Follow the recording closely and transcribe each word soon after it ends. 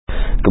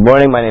Good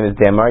morning, my name is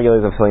Dan Margulies.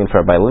 I'm filling in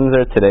for Rabbi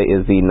Linzer. Today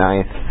is the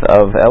 9th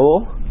of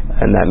Elul,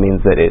 and that means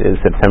that it is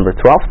September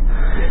 12th.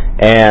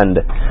 And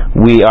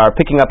we are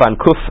picking up on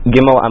Kuf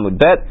Gimel Amud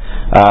Bet,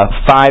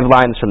 5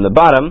 lines from the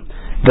bottom.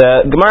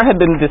 The Gemara had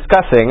been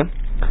discussing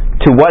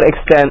to what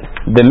extent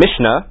the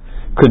Mishnah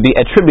could be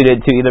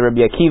attributed to either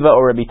Rabbi Akiva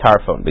or Rabbi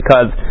Tarfon,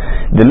 because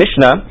the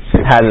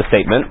Mishnah has a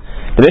statement.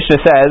 The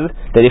Mishnah says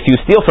that if you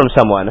steal from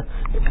someone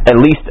at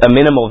least a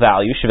minimal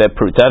value, Shevet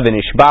Pruta,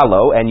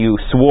 Vinishbalo, and you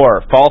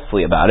swore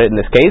falsely about it in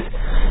this case,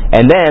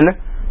 and then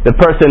the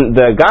person,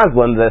 the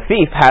Gazlan, the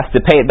thief, has to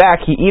pay it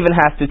back, he even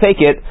has to take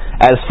it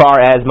as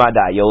far as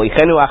Madai.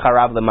 Yolichenu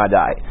acharav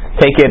lemadai.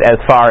 Take it as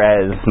far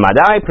as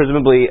Madai,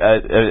 presumably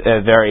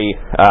a very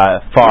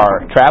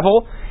far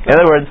travel. In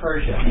other words,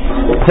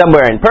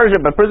 somewhere in Persia,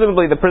 but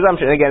presumably the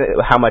presumption, again,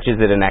 how much is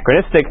it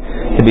anachronistic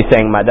to be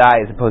saying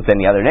Madai as opposed to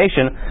any other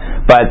nation?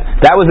 But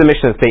that was the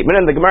Mishnah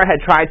statement, and the Gemara had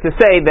tried to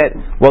say that,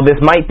 well,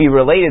 this might be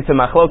related to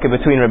machloket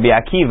between Rabbi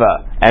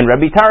Akiva and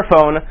Rabbi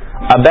Tarfon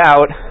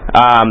about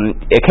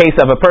a case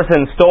of a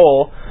person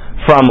stole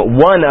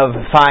from one of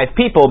 5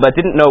 people, but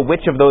didn't know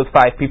which of those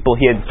 5 people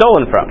he had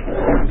stolen from.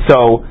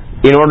 So,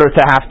 in order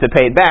to have to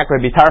pay it back,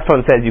 Rabbi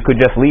Tarfon says you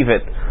could just leave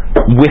it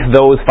with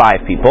those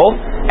 5 people,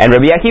 and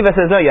Rabbi Akiva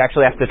says no, you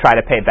actually have to try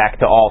to pay back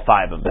to all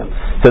 5 of them.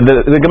 So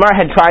the Gemara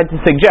had tried to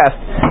suggest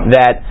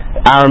that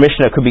our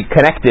Mishnah could be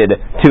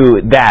connected to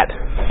that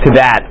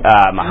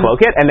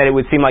machloket, and that it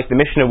would seem like the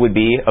Mishnah would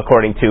be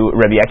according to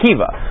Rabbi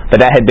Akiva,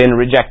 but that had been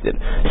rejected.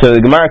 So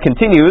the Gemara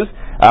continues,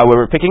 where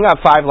we're picking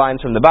up 5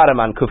 lines from the bottom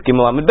on Kuf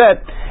Gimel Amud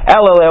Bet.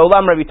 Ela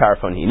le'olam Rabbi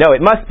Tarfon. No,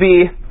 it must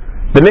be,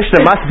 the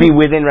Mishnah must be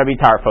within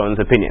Rabbi Tarfon's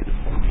opinion.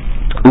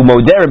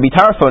 Umoder Rabbi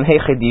Tarfon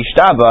hechedi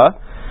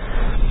shtava.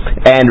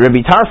 And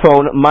Rabbi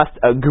Tarfon must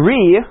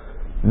agree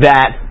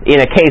that in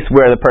a case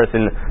where the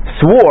person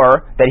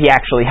swore that he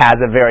actually has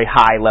a very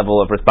high level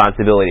of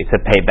responsibility to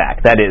pay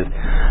back. That is,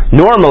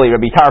 normally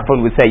Rabbi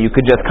Tarfon would say you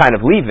could just kind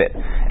of leave it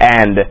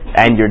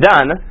and you're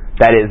done.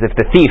 That is, if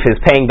the thief is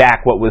paying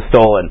back what was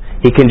stolen,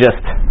 he can just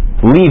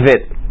leave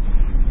it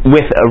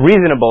with a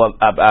reasonable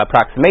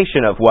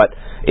approximation of what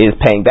is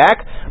paying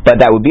back, but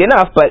that would be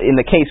enough. But in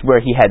the case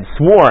where he had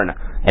sworn,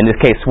 in this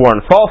case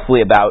sworn falsely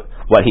about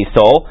what he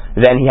stole,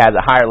 then he has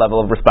a higher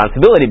level of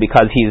responsibility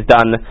because he's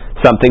done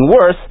something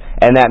worse,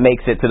 and that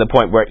makes it to the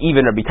point where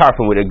even Rabbi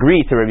Tarfon would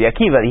agree to Rabbi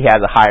Akiva that he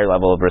has a higher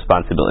level of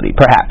responsibility.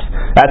 Perhaps.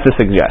 That's the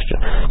suggestion.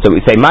 So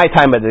we say, my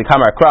time at the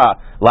Kamar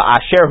Kra, la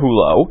asher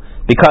hulo,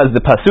 because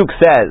the Pasuk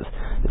says,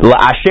 la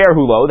asher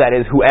hulo, that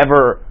is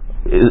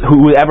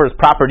whoever's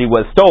property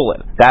was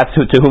stolen, that's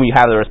to whom you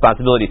have the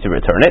responsibility to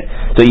return it.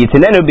 So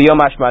yitinenu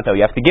biyom hashmato,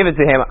 you have to give it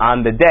to him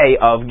on the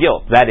day of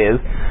guilt. That is,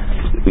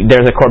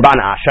 there's a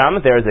korban asham,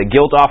 there's a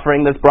guilt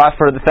offering that's brought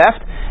for the theft,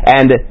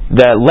 and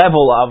the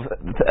level of,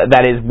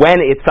 that is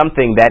when it's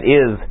something that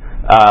is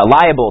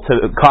liable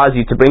to cause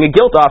you to bring a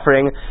guilt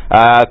offering,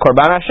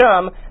 korban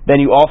asham,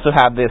 then you also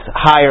have this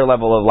higher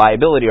level of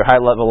liability or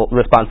higher level of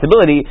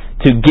responsibility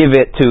to give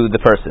it to the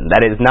person.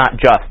 That is not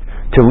just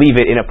to leave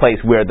it in a place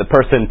where the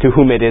person to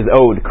whom it is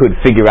owed could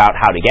figure out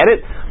how to get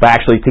it, but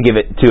actually to give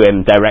it to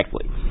him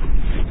directly.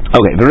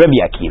 Okay, the Rabbi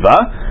Akiva.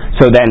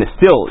 So then it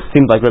still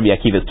seems like Rabbi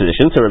Akiva's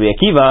position. So Rabbi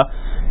Akiva,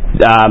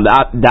 the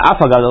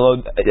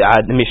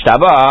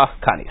mishtaba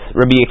kanis.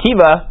 Rabbi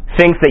Akiva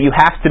thinks that you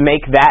have to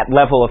make that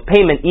level of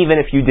payment even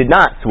if you did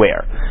not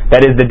swear.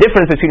 That is, the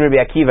difference between Rabbi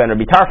Akiva and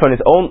Rabbi Tarfon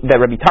is that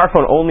Rabbi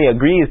Tarfon only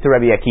agrees to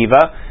Rabbi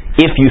Akiva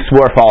if you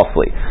swore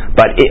falsely.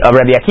 But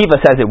Rabbi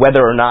Akiva says it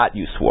whether or not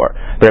you swore.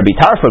 But Rabbi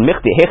Tarfon,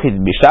 michti hechid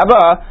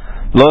mishtaba,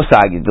 lo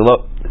sagi,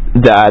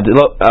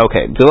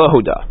 okay, delo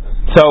huda.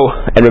 So,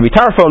 and Rabbi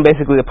Tarfon,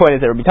 basically the point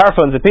is that Rabbi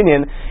Tarfon's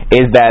opinion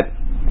is that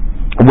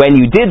when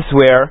you did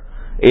swear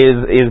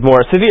is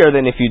more severe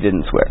than if you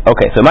didn't swear.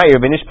 Okay, so Ma'ir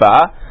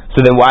Benishba,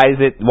 so then why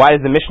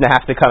does the Mishnah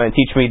have to come and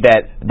teach me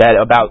that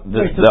about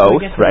the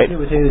oath, right?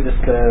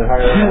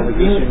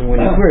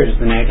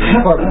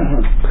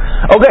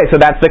 Okay, so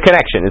that's the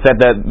connection. Is that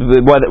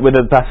where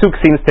the pasuk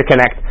seems to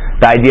connect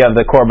the idea of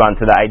the korban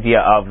to the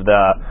idea of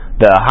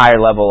the higher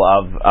level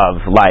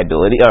of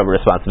liability or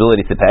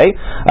responsibility to pay.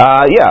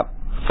 Yeah.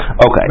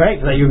 Okay.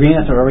 Right, so that you're being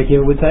that's what Rabbi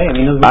Akiva would say. I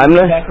mean, back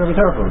to Rabbi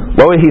Tarfon.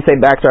 What would he say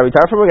back to Rabbi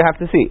Tarfon? We're going to have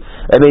to see.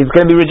 I mean, it's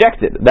going to be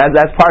rejected.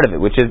 That's part of it,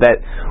 which is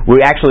that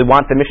we actually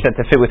want the Mishnah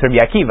to fit with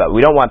Rabbi Akiva.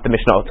 We don't want the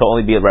Mishnah to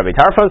only be Rabbi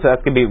Tarfon, so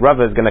that's going to be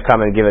Rava is going to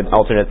come and give an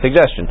alternate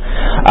suggestion.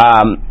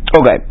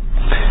 Okay.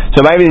 So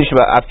there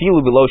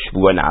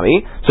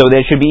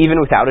should be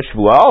even without a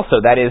shvua also.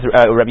 That is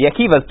Rabbi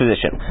Akiva's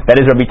position. That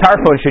is, Rabbi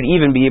Tarfon should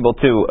even be able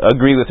to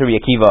agree with Rabbi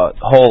Akiva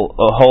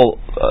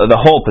the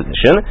whole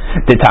position.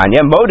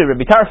 Titania Mode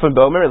Rabbi Tarfon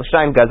Bomer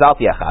L'Shtein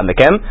Gazalti Acham.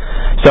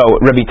 So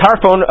Rabbi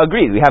Tarfon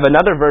agrees. We have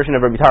another version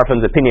of Rabbi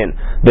Tarfon's opinion.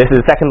 This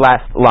is the second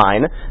last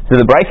line. So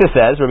the Brisa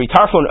says Rabbi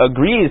Tarfon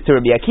agrees to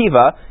Rabbi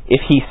Akiva if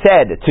he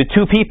said to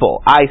 2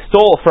 people, I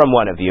stole from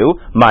one of you,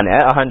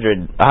 maneh,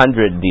 100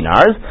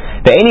 dinars,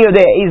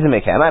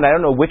 and I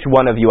don't know which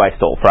one of you I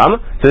stole from.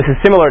 So this is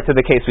similar to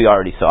the case we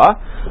already saw.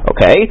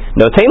 Okay.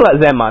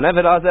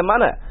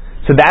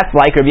 So that's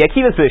like Rabbi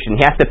Akiva's position.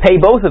 He has to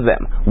pay both of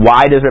them.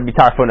 Why does Rabbi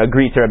Tarfon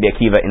agree to Rabbi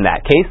Akiva in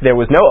that case? There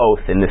was no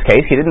oath in this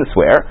case. He didn't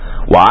swear.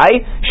 Why?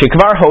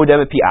 Shekvar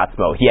hodem pi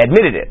atzmo. He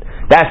admitted it.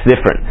 That's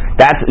different.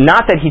 That's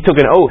not that he took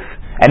an oath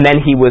and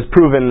then he was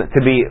proven to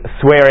be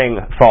swearing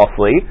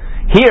falsely.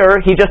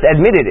 Here, he just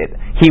admitted it.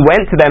 He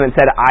went to them and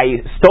said, I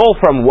stole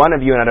from one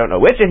of you and I don't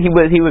know which, and he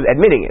was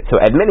admitting it. So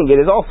admitting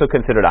it is also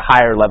considered a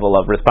higher level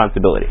of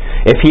responsibility.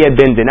 If he had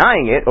been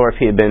denying it, or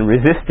if he had been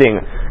resisting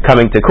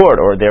coming to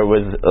court, or there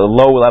was a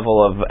low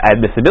level of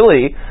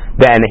admissibility,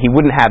 then he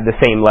wouldn't have the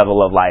same level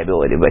of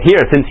liability. But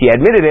here, since he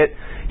admitted it,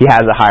 he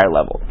has a higher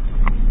level.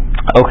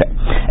 Okay.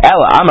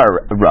 Ella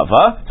Amar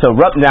Rava. So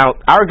now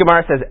our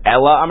Gemara says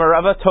Ella Amar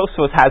Rava.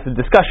 Tosfos has a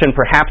discussion.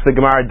 Perhaps the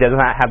Gemara does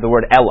not have the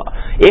word Ella.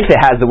 If it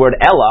has the word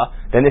Ella,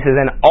 then this is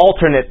an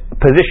alternate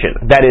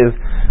position. That is,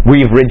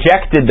 we've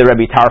rejected the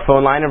Rabbi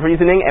Tarfon line of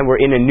reasoning and we're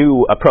in a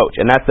new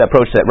approach. And that's the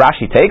approach that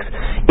Rashi takes.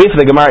 If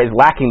the Gemara is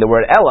lacking the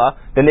word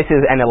Ella, then this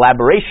is an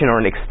elaboration or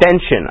an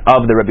extension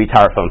of the Rabbi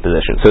Tarfon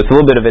position. So it's a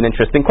little bit of an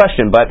interesting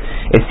question, but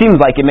it seems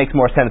like it makes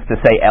more sense to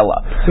say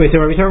Ella. So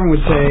Rabbi Tarfon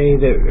would say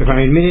that if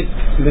I admit it,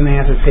 then I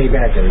have to pay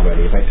back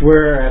everybody. If I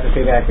swear, I have to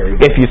pay back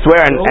everybody. If you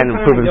swear and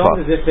prove it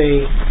false. As if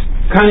they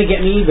kind of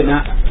get me, but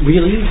not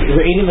really.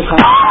 They're aiding the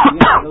cause.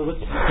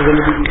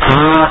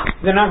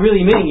 They're not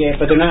really admitting it,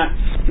 but they're not,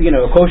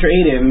 kosher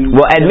aiding.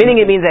 Well,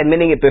 admitting it means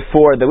admitting it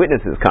before the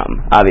witnesses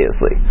come,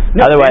 obviously.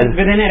 No, otherwise,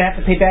 but then I'd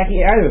have to pay back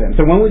either of them.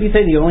 So when would you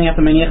say that you only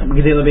have to maniach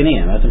because they live in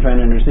him? That's what I'm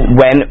trying to understand.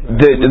 When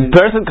the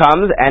person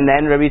comes and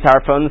then Rabbi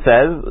Tarfon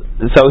says,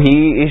 so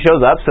he shows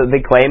up, so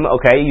they claim,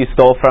 okay, you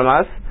stole from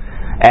us,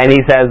 and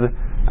he says,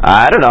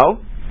 I don't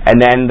know. And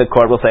then the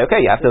court will say,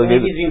 okay, you have to... He's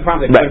being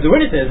prompted. Right. But if the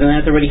witnesses, then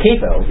that's already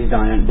kefil.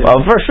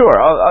 Well, for sure.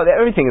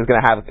 Everything is going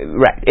to have...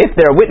 Right. If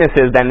there are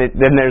witnesses, then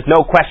there's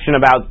no question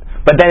about...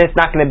 But then it's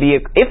not going to be...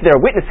 If there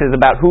are witnesses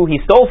about who he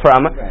stole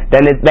from, right,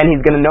 then he's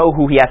going to know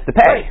who he has to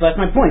pay. Right. So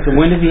that's my point. So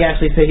when does he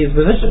actually say his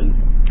position?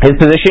 His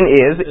position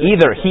is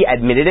either he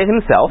admitted it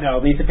himself... No,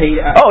 he needs to pay...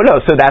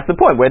 so that's the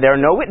point, where there are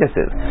no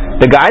witnesses.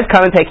 The guys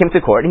come and take him to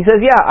court, and he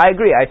says, yeah, I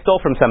agree, I stole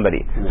from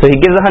somebody. So he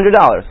gives $100.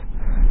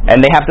 And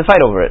they have to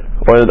fight over it,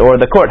 or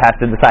the court has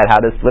to decide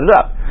how to split it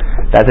up.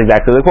 That's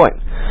exactly the point.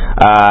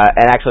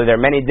 And actually, there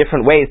are many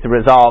different ways to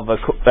resolve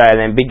an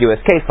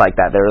ambiguous case like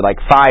that. There are like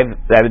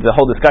 5. There's a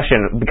whole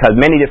discussion because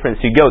many different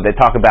sugyot that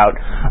talk about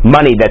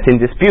money that's in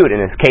dispute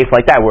in a case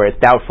like that where it's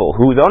doubtful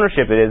whose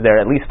ownership it is.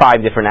 There are at least 5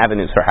 different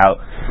avenues for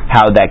how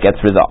that gets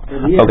resolved.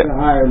 But he has a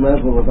higher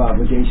level of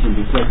obligation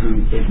because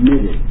he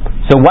admitted.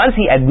 So once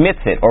he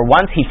admits it, or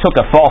once he took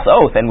a false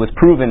oath and was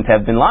proven to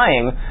have been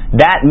lying,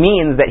 that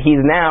means that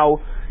he's now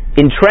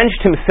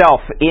entrenched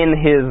himself in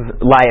his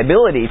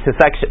liability to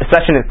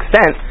such an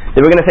extent that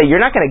we're going to say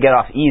you're not going to get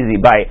off easy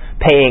by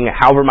paying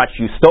however much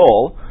you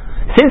stole.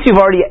 Since you've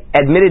already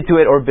admitted to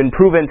it or been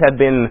proven to have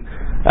been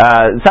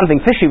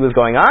something fishy was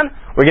going on,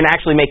 we're going to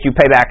actually make you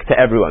pay back to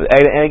everyone.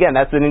 And again,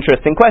 that's an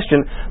interesting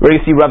question. We're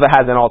going to see Rava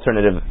has an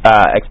alternative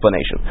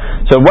explanation.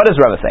 So what does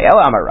Rava say?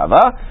 Ela Amar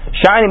Rava,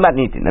 Shani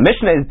Matnitin. The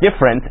Mishnah is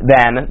different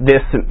than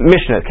this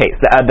Mishnah case,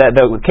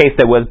 the case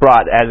that was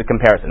brought as a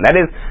comparison. That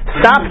is,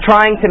 stop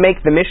trying to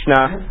make the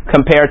Mishnah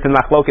compare to the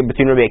Machloket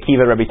between Rabbi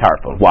Akiva and Rabbi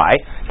Tarfon. Why?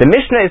 The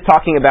Mishnah is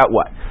talking about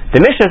what? The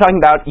Mishnah is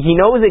talking about he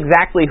knows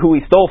exactly who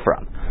he stole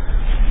from.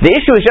 The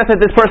issue is just that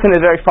this person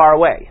is very far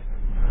away.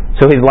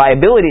 So his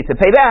liability to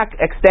pay back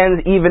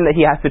extends even that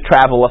he has to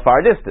travel a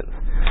far distance.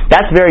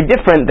 That's very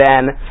different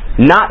than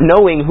not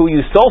knowing who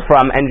you stole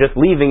from and just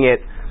leaving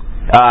it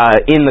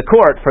in the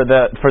court for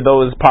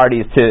those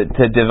parties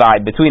to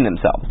divide between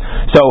themselves.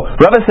 So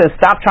Rabbi says,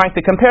 stop trying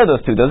to compare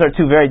those two. Those are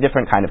two very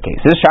different kind of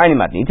cases. Shiny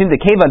matnitin, the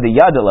kevan the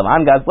yada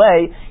levan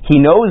gazle, he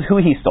knows who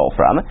he stole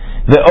from.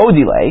 The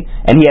odile,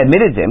 and he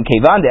admitted him.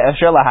 Kevan de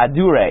esher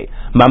lahadure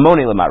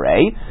mamoni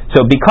lemare.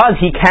 So because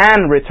he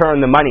can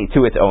return the money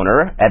to its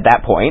owner at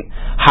that point,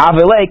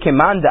 havele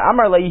keman de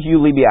amar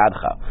leihuli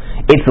biadcha.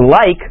 It's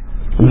like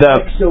the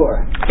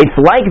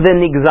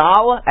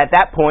Nigzal at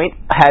that point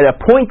had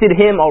appointed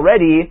him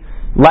already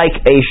like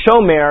a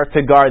shomer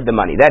to guard the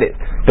money. That is,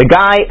 the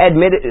guy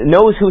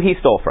knows who he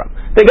stole from.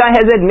 The guy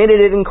has admitted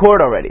it in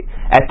court already.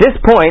 At this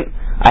point,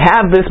 I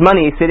have this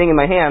money sitting in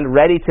my hand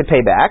ready to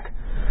pay back.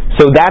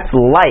 So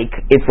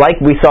it's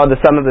like we saw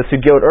some of the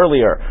sugyot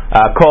earlier.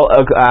 Kol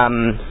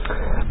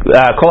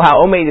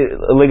ha'omed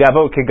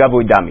legavo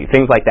kegavu dami,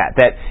 things like that.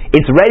 That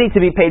it's ready to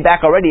be paid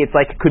back already. It's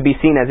like it could be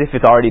seen as if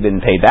it's already been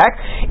paid back.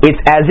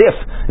 It's as if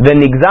the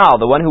nigzal,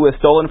 the one who was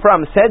stolen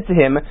from, said to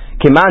him,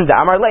 "Kiman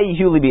da'amar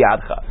le'ihu li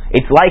bi'adcha."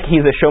 It's like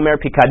he's a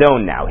shomer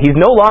pikadon now. He's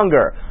no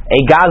longer a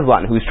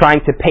gazlan who's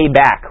trying to pay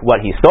back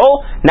what he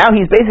stole. Now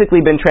he's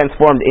basically been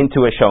transformed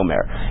into a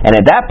shomer, and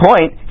at that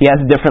point he has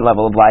a different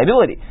level of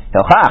liability.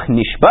 Hilchach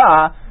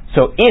nishba.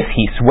 So if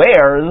he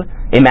swears,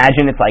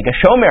 imagine it's like a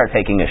shomer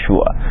taking a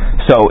shua.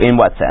 So in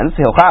what sense?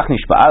 Hilchach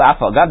nishba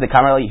afal gav de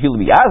kamar le'ihu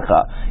li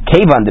bi'adcha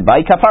kevan de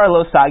bai kafar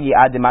lo sagi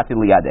ad demati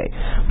liyade.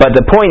 But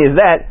the point is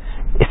that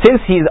since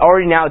he's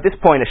already now at this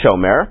point a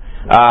shomer,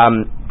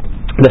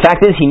 the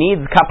fact is he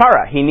needs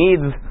kapara. He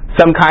needs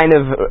some kind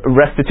of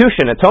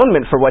restitution,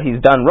 atonement for what he's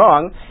done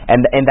wrong,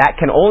 and that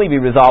can only be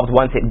resolved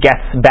once it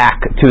gets back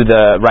to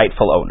the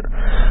rightful owner.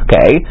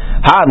 Okay,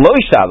 lo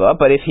ishtava,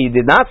 but if he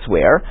did not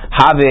swear,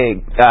 have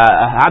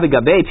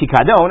gabei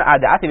pikadon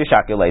ad ati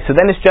v'shakilei. So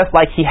then it's just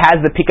like he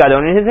has the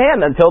pikadon in his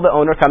hand until the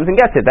owner comes and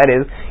gets it. That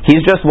is,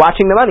 he's just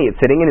watching the money; it's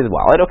sitting in his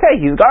wallet. Okay,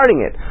 he's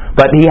guarding it,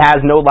 but he has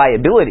no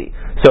liability.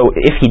 So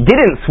if he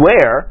didn't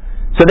swear,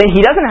 so then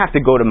he doesn't have to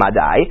go to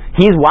Madai.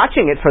 He's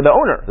watching it for the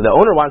owner. The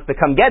owner wants to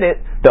come get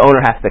it. The owner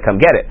has to come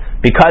get it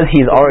because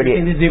he's already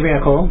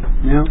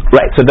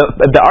right. So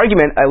the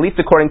argument, at least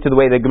according to the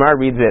way the Gemara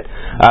reads it,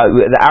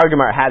 our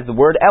Gemara has the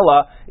word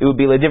Ella. It would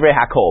be L'divrei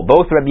Hakol.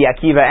 Both Rabbi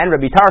Akiva and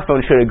Rabbi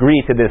Tarfon should agree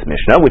to this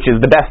Mishnah, which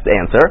is the best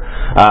answer.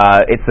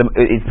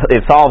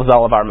 It solves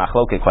all of our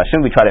machloket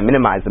questions. We try to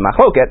minimize the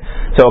machloket.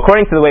 So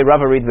according to the way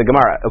Rava reads the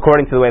Gemara,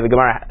 according to the way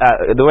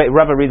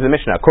Rava reads the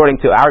Mishnah,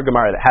 according to our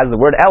Gemara that has the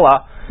word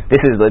Ella, this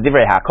is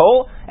L'divrei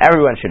Hakol.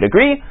 Everyone should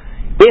agree.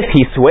 If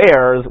he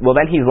swears, well,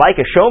 then he's like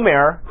a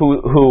shomer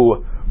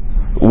who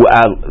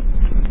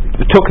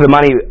took the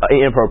money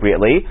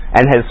inappropriately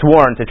and has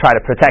sworn to try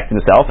to protect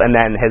himself and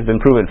then has been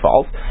proven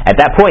false.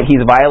 At that point, he's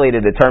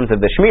violated the terms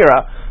of the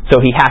Shmira, so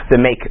he has to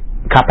make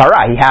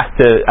kapara. He has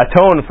to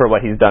atone for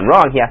what he's done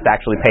wrong. He has to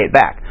actually pay it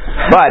back.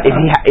 But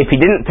if he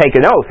didn't take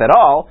an oath at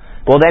all,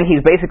 well, then he's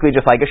basically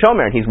just like a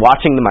shomer, and he's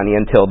watching the money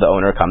until the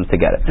owner comes to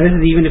get it. And this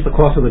is even if the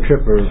cost of the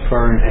trip is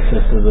far in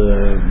excess of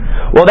the...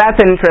 Well, that's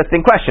an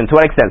interesting question. To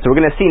what extent? So we're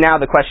going to see now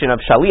the question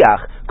of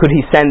shaliach. Could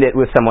he send it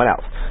with someone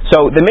else?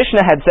 So the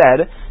Mishnah had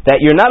said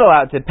that you're not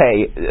allowed to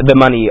pay the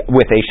money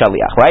with a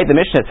shaliach, right? The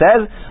Mishnah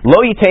says,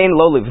 lo yitain,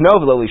 lo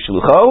livnov, lo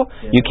lishlucho.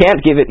 You can't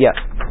give it... Yes.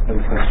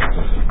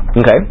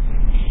 Okay.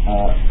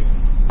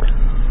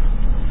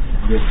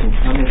 There's some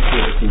comments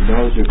here if he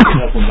knows or if he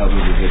doesn't know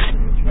who the victim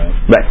is,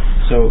 right? Right.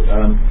 So,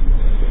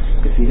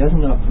 if he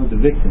doesn't know who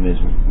the victim is,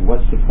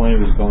 what's the point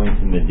of his going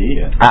to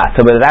Medea?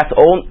 So but that's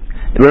all.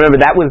 Remember,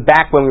 that was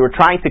back when we were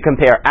trying to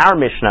compare our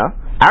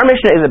Mishnah. Our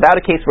Mishnah is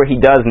about a case where he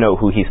does know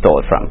who he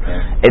stole it from.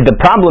 Okay. The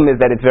problem is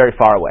that it's very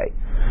far away.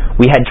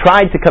 We had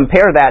tried to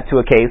compare that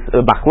to a case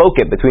of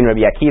machloket between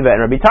Rabbi Akiva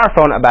and Rabbi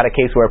Tarfon about a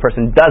case where a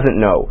person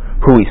doesn't know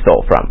who he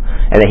stole from,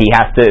 and that he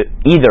has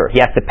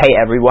to pay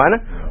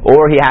everyone,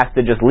 or he has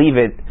to just leave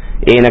it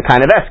in a kind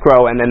of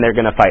escrow, and then they're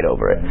going to fight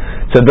over it.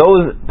 So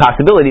those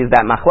possibilities,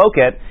 that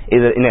machloket,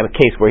 is in a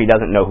case where he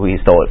doesn't know who he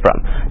stole it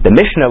from. The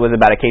Mishnah was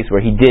about a case where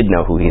he did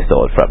know who he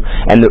stole it from.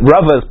 And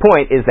Rava's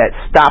point is that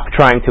stop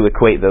trying to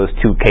equate those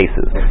two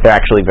cases. They're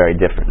actually very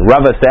different.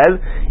 Rava says,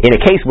 in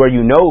a case where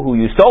you know who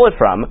you stole it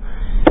from,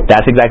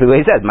 that's exactly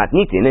what he says.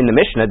 Matnitin in the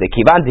Mishnah, the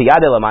kivan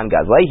tiyad elaman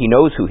gazlei, he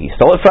knows who he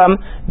stole it from,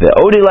 the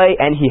odilei,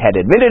 and he had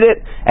admitted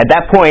it. At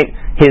that point,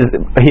 his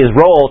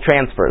role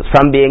transfers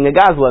from being a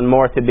gazlan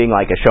more to being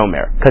like a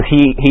shomer, because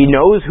he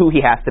knows who he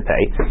has to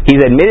pay.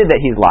 He's admitted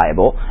that he's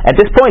liable. At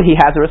this point, he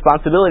has a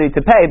responsibility to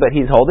pay, but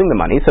he's holding the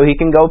money, so he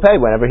can go pay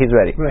whenever he's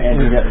ready. Right.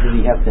 And does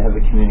he have to have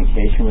a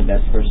communication with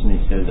that person?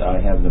 He says, "I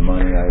have the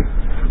money."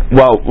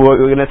 Well,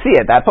 we're going to see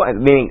at that point.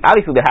 Meaning,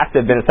 obviously, there has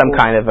to have been some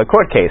kind of a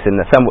court case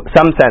in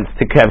some sense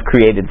to have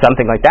created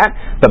something like that.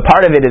 But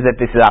part of it is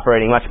that this is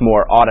operating much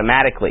more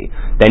automatically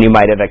than you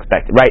might have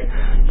expected, right?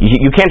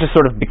 You can't just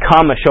sort of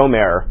become a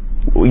shomer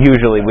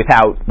usually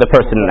without the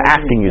person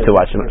asking you to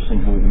watch them. The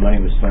person who the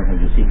money was stolen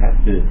from, does he have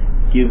to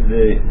give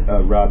the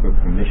robber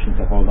permission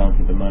to hold on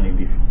to the money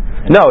before?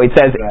 No, it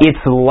says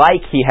it's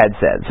like he had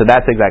said. So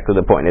that's exactly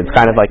the point. It's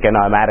kind of like an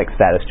automatic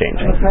status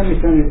change.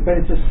 But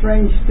it's a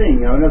strange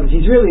thing.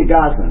 He's really a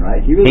Goslan,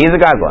 right? He's a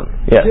Goslan.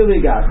 Yeah. He's really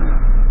a Goslan.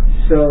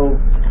 So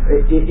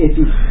if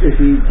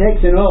he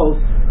takes an oath,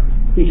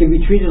 he can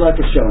be treated like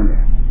a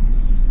shomer.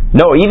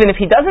 No, even if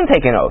he doesn't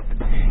take an oath,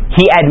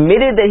 he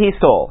admitted that he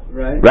stole.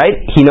 Right?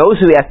 He knows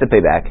who he has to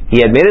pay back.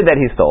 He admitted that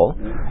he stole.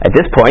 Right. At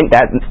this point,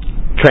 that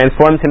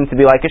transforms him to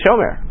be like a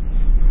shomer.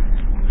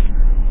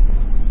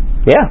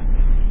 Yeah.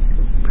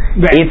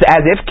 Right. It's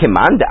as if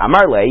Kiman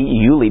Amar Le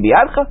Yuli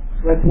Biadcha.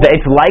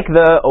 It's like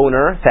the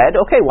owner said,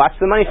 "Okay, watch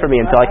the money for me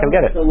until I can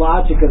get it." The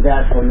logic of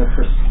that from the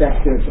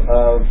perspective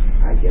of,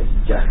 I guess,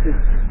 justice.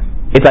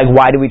 It's like,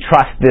 why do we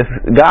trust this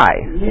guy?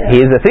 Yeah.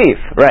 He's a thief,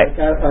 right?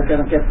 I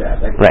don't get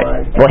that.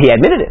 Right. Well, he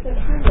admitted it. That's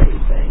what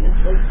he's saying. It's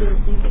like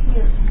you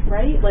can't,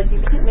 right? Like you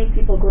can't make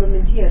people go to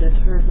Medea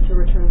to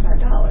return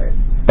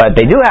 $5. But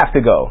they do have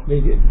to go,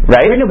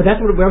 right? No, but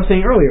that's what I was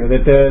saying earlier.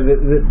 That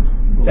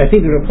I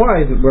think that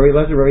applies where he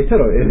left it, where he said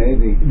it.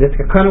 That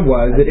kind of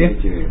was that if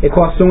it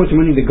costs so much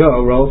money to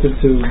go relative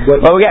to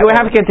what. Well, we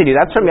have to continue.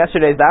 That's from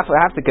yesterday's daf. We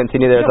have to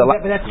continue. There's a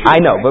lot.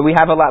 I know, but we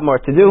have a lot more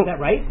to do. Is that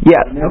right?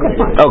 Yeah.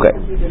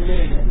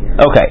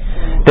 Okay.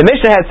 The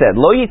Mishnah had said,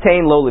 "Lo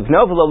yitain, lo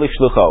livnov, lo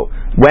lishlucho."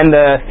 When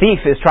the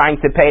thief is trying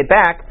to pay it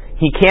back,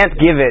 he can't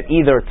give it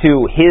either to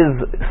his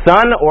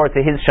son or to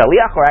his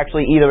shaliach, or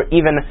actually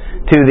even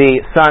to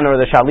the son or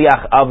the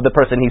shaliach of the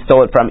person he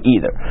stole it from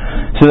either.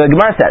 So the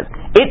Gemara says,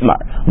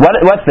 Itmar,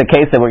 what's the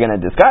case that we're going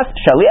to discuss?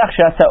 Shaliach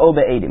shasa'o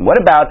be'edim. What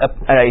about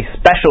a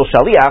special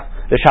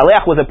shaliach? The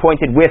shaliach was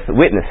appointed with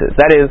witnesses.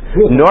 That is,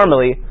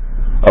 normally,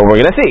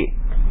 we're going to see.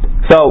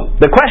 So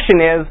the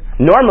question is,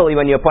 normally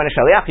when you appoint a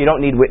shaliach, you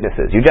don't need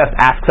witnesses. You just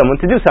ask someone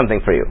to do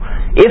something for you.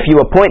 If you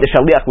appoint a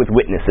shaliach with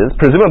witnesses,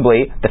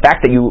 presumably the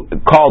fact that you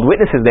called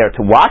witnesses there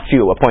to watch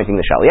you appointing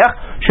the shaliach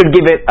should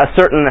give it a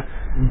certain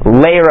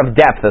layer of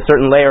depth, a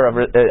certain layer of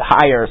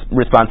higher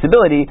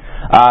responsibility.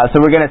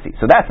 So we're going to see.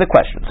 So that's the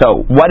question.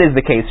 So what is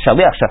the case?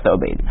 Shaliach shafta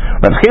obeid.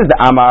 Rav Chizda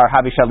amar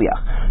havi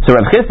shaliach. So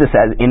Rav Chizda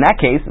says, in that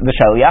case, the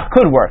shaliach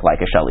could work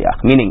like a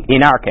shaliach. Meaning,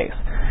 in our case.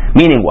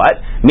 Meaning what?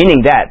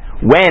 Meaning that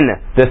when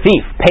the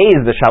thief pays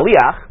the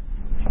shaliach,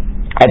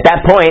 at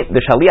that point,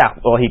 the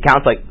shaliach, well, he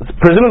counts like,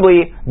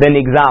 presumably the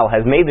nigzal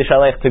has made the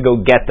shaliach to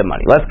go get the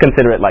money. Let's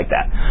consider it like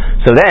that.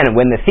 So then,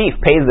 when the thief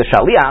pays the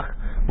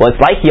shaliach, well,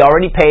 it's like he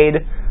already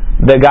paid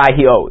the guy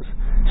he owes.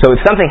 So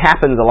if something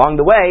happens along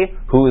the way,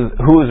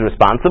 who's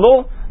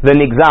responsible? The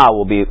nigzal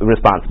will be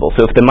responsible.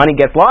 So if the money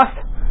gets lost,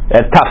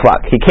 that's tough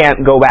luck. He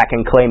can't go back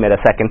and claim it a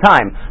second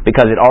time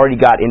because it already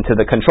got into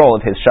the control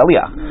of his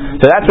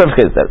shaliach. So that's what Rav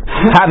Chizda says.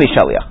 Havi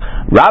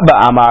shaliach.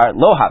 Rabba amar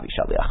lo havi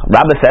shaliach.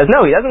 Rabba says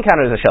no, he doesn't count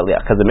it as a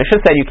shaliach because the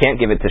Mishnah said you can't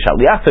give it to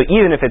shaliach. So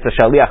even if it's a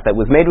shaliach that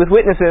was made with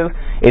witnesses,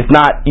 it's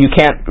not. You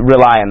can't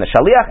rely on the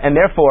shaliach, and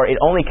therefore it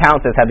only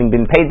counts as having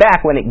been paid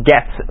back when it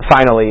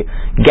finally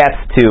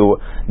gets to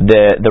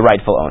the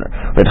rightful owner.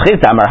 Rav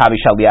Chizda amar havi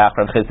shaliach.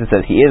 Rav Chizda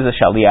says he is a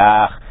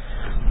shaliach.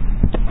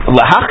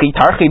 Lahachi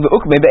tarchi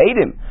beukme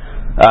be'edim.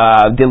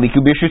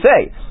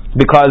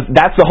 Because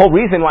that's the whole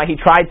reason why he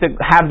tried to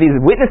have these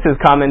witnesses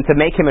come and to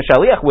make him a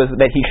shaliach was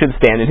that he should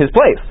stand in his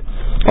place.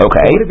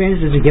 Okay. What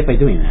advantage does he get by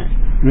doing that?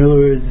 In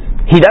other words,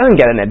 he doesn't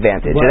get an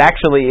advantage. What? It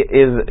actually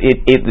is.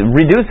 It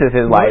reduces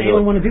his liability. Why do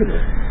anyone want to do this?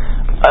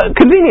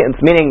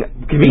 Convenience, meaning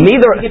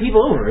neither. To get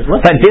people over.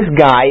 But this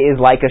guy is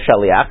like a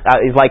shaliach,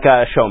 is like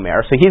a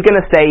shomer, so he's going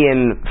to stay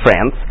in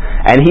France,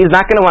 and he's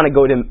not going to want to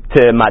go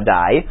to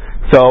Madai.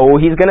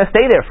 So he's going to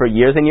stay there for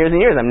years and years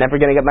and years. I'm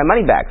never going to get my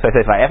money back. So I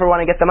said, if I ever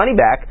want to get the money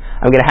back,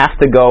 I'm going to have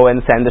to go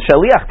and send a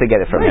shaliach to get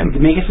it from him.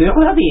 Make it so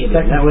that way, if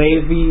that way.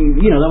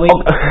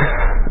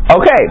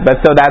 Okay,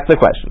 but so that's the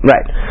question,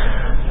 right?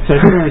 So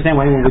I don't understand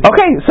why you would.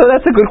 Okay, so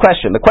that's a good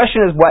question. The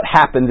question is, what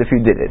happens if you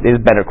did it? Is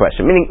a better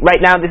question. Meaning,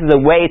 right now, this is a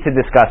way to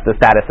discuss the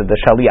status of the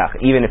shaliach,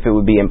 even if it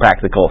would be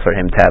impractical for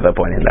him to have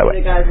appointed that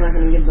way. The guy's not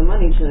going to give the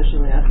money to the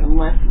shaliach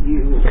unless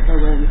you are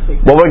willing to take.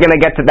 Well, we're going to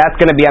get to that's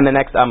going to be on the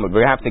next amud.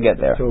 We're going to have to get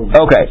there.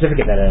 Okay.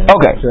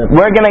 Okay.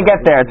 We're going to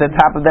get there at the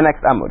top of the next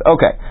amud.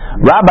 Okay.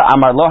 Rabba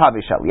amar lo havi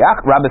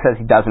shaliach. Rabba says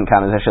he doesn't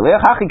count as a shaliach.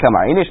 Hachi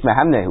kamar inish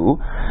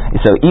mehamnehu.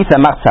 So isa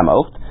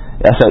matzamocht.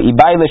 So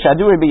ibai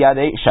l'shadur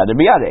biyadei shadur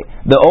biyadei.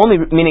 The only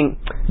meaning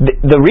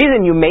the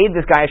reason you made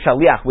this guy a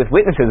shaliach with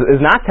witnesses is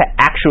not to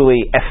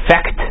actually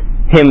affect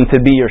him to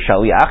be your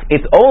shaliach.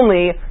 It's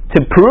only to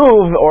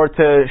prove or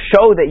to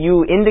show that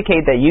you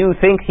indicate that you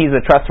think he's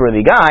a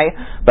trustworthy guy,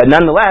 but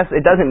nonetheless,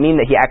 it doesn't mean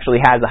that he actually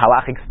has a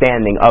halachic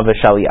standing of a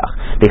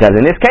shaliach. Because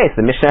in this case,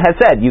 the Mishnah has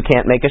said you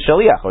can't make a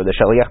shaliach, or the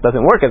shaliach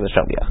doesn't work as a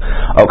shaliach.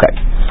 Okay,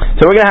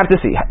 so we're going to have to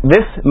see.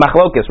 This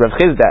machlokes, Rav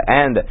Chizda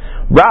and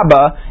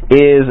Rabba,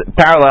 is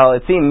parallel,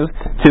 it seems,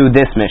 to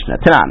this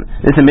Mishnah. Tanan,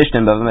 this is a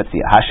Mishnah in Bava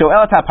Metzia.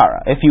 Hashoel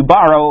tapara. If you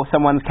borrow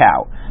someone's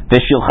cow, and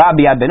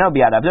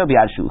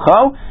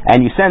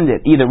you send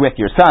it either with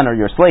your son or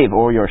your slave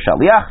or your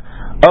shaliach,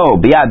 or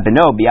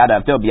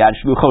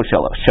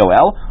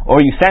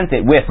you sent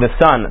it with the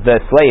son, the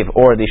slave,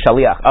 or the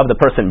shaliach of the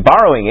person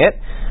borrowing it,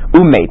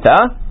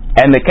 umeta,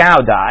 and the cow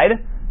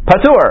died,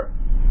 patur.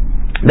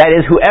 That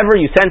is, whoever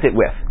you sent it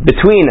with,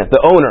 between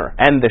the owner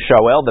and the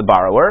shoel, the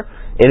borrower,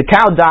 the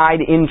cow died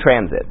in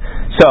transit.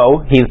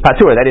 So, he's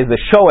patur. That is, the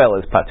shoel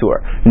is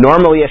patur.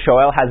 Normally, a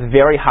shoel has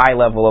very high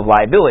level of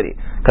liability,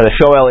 because a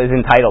shoel is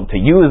entitled to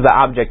use the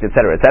object,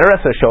 etc.,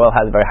 etc., so a shoel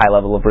has a very high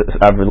level of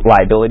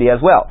liability as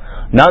well.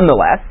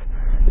 Nonetheless,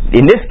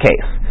 in this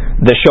case,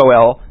 the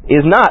shoel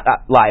is not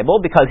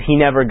liable because he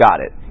never got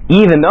it,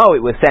 even though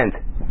it was sent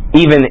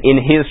even in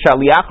his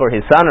shaliach or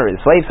his son or his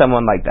slave,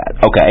 someone like that.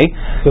 Okay.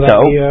 So that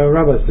would be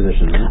Rabba's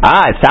position.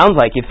 It sounds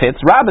like it fits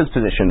Rabba's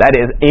position. That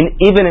is,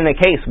 even in a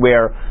case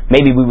where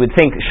maybe we would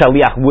think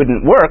shaliach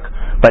wouldn't work,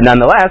 but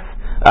nonetheless,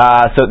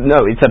 so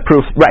no, it's a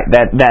proof, right,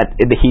 that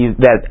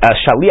a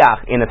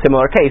shaliach in a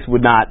similar case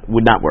would not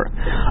work.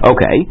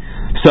 Okay.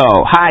 So,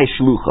 hi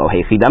shlucho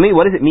hechidami.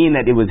 What does it mean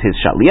that it was his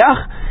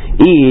shaliach?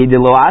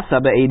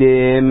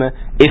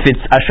 If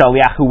it's a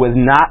shaliach who was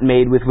not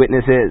made with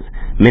witnesses,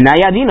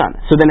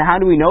 minayadinan. So then, how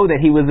do we know that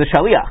he was a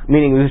shaliach?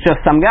 Meaning, it was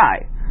just some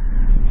guy.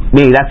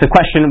 Meaning, that's a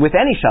question with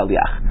any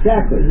shaliach.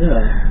 Exactly.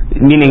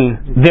 Yeah.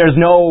 Meaning, there's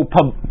no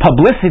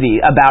publicity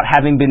about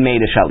having been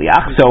made a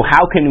shaliach. So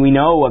how can we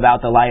know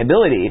about the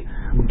liability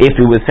if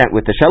it was sent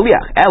with the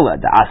shaliach? Ella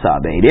da'asa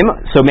beidim.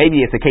 So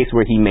maybe it's a case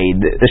where he made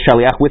the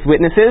shaliach with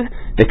witnesses,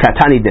 the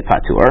katani de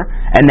patur,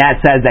 and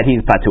that says that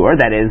he's patur.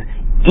 That is,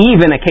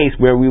 even a case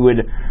where we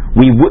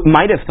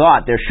might have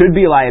thought there should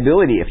be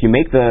liability if you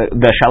make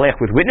the shaliach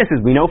with witnesses.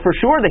 We know for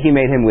sure that he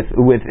made him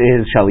with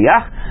his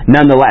shaliach.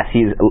 Nonetheless,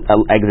 he's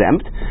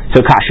exempt.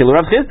 So kashil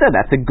Rav Chisda,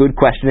 that's a good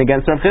question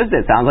against Rav Chisda.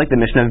 It sounds like the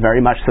Mishnah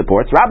very much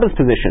supports Rabbi's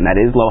position. That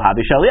is, lo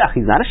habi shaliach.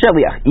 He's not a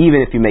shaliach,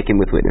 even if you make him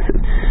with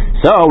witnesses.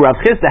 So Rav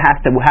Chisda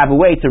has to have a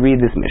way to read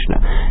this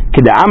Mishnah.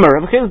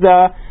 Keda'amar Rav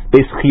Chisda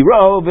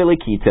beschiro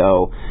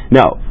velikito.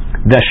 No.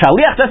 The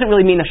shaliach doesn't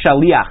really mean a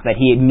shaliach, that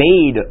he had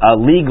made a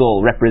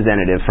legal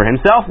representative for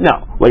himself.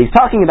 No. What he's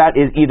talking about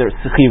is either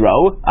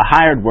schiro, a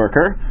hired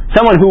worker,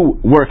 someone who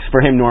works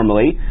for him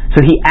normally,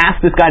 so he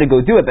asked this guy to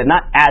go do it, but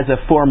not as a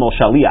formal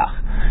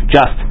shaliach.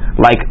 Just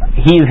like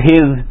he's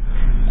his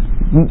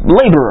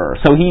laborer,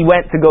 so he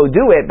went to go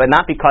do it, but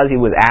not because he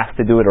was asked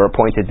to do it or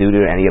appointed to do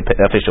it in any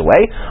official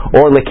way.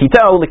 Or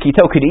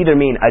likito could either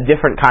mean a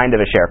different kind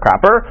of a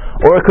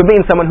sharecropper, or it could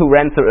mean someone who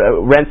rents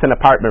an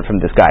apartment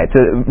from this guy.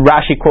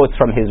 Rashi quotes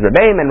from his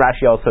Rabbi, and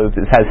Rashi also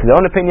has his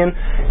own opinion.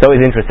 It's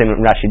always interesting when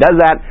Rashi does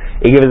that.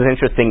 It gives us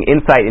interesting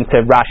insight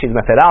into Rashi's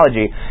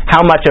methodology.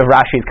 How much of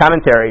Rashi's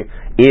commentary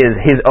is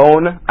his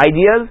own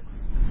ideas,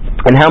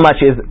 and how much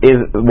is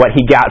what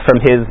he got from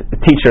his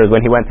teachers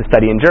when he went to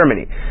study in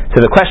Germany.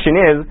 So the question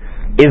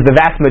is the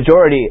vast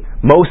majority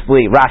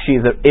mostly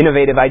Rashi's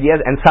innovative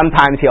ideas, and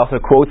sometimes he also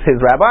quotes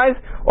his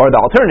rabbis, or the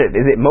alternative,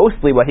 is it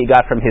mostly what he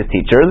got from his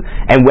teachers,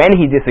 and when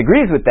he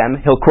disagrees with them,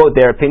 he'll quote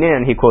their opinion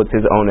and he quotes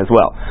his own as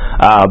well.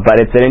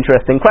 But it's an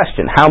interesting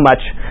question. How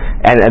much,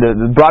 and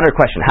the broader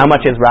question, how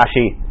much is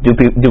Rashi,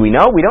 do we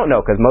know? We don't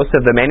know, because most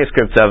of the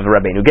manuscripts of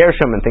Rabbeinu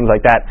Gershom and things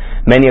like that,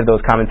 many of those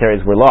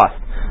commentaries were lost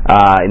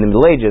in the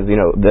Middle Ages,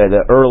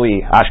 the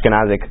early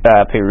Ashkenazic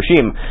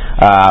Perushim,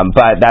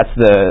 but that's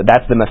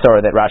the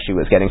Masorah that Rashi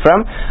was getting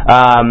from.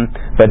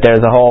 But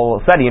there's a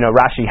whole study,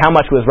 Rashi, how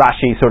much was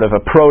Rashi sort of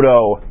a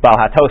proto Baal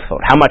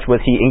HaTosfot? How much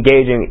was he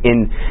engaging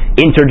in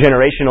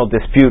intergenerational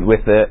dispute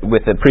with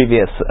the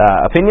previous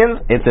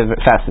opinions? It's a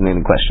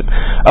fascinating question.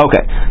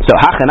 Okay, so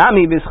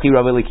Hachanami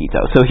v'schira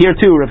v'likito. So here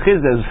too, Rav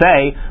Chisda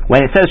say,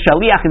 when it says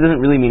shaliach, it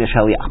doesn't really mean a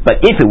shaliach.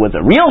 But if it was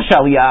a real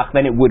shaliach,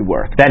 then it would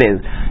work. That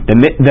is,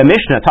 the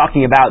Mishnah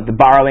talking about the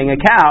borrowing a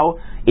cow,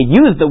 it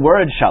used the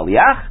word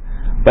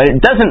shaliach, but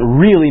it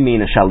doesn't really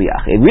mean a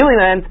shaliach. It really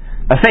meant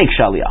a fake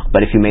shaliach.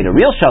 But if you made a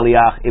real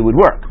shaliach, it would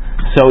work.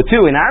 So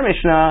too, in our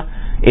Mishnah,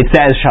 it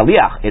says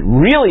shaliach. It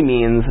really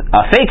means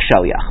a fake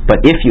shaliach.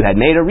 But if you had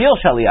made a real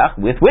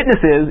shaliach with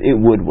witnesses, it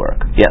would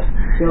work. Yes?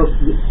 So,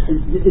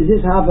 is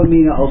this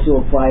Havamina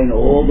also applying to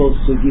all those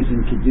sugis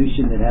in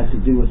Kedushin that has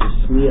to do with the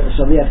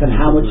shaliach and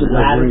how much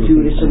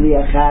latitude a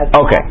shaliach has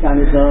on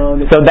his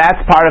own? So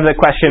that's part of the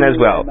question as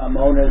well.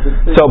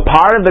 So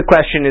part of the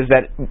question is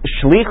that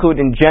shlichut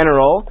in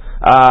general,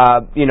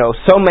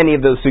 so many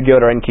of those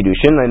sugyot are in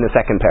Kedushin, in the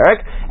second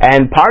parak,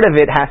 and part of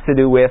it has to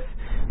do with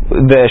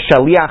the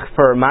shaliach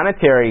for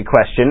monetary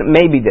question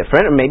may be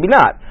different or maybe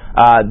not.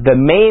 The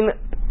main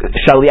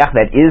shaliach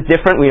that is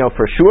different, we know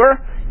for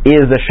sure,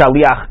 is the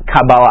shaliach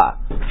Kabbalah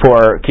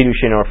for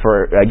Kiddushin or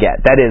for get.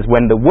 That is,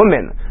 when the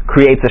woman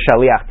creates a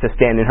shaliach to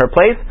stand in her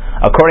place,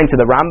 according to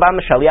the Rambam,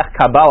 shaliach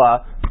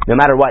Kabbalah, no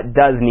matter what,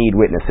 does need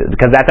witnesses,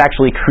 because that's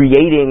actually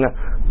creating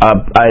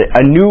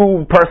a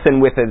new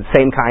person with the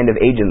same kind of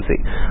agency.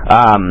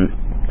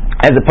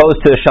 As opposed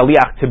to a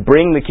shaliach to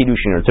bring the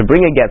kiddushin or to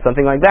bring a get,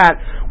 something like that,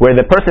 where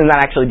the person is not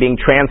actually being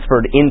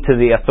transferred into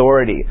the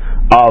authority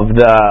of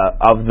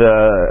the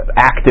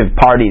active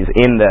parties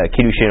in the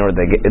kiddushin or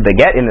the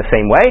get in the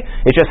same way.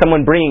 It's just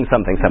someone bringing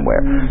something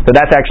somewhere. So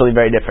that's actually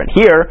very different.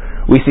 Here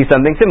we see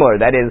something similar.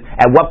 That is,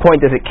 at what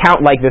point does it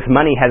count like this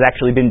money has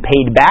actually been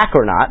paid back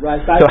or not?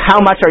 Right. So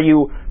how much are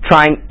you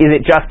trying? Is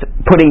it just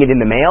putting it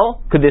in the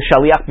mail? Could the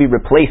shaliach be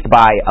replaced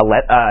by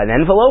an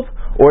envelope?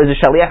 Or does the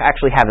shaliach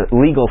actually have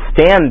legal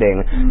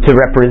standing to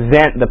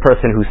represent the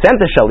person who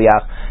sent the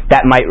shaliach?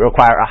 That might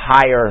require a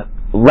higher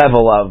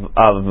level of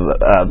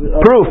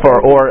proof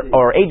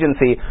or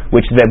agency,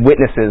 which the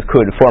witnesses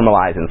could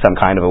formalize in some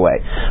kind of a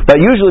way. But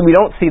usually we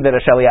don't see that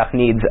a shaliach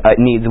needs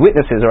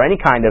witnesses or any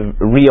kind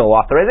of real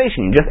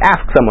authorization. You just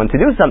ask someone to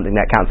do something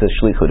that counts as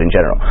shlichut in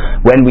general.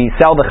 When we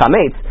sell the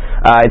chametz,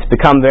 it's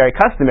become very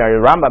customary.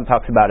 The Rambam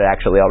talks about it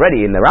actually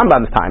already in the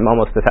Rambam's time,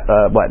 almost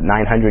 900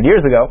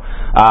 years ago,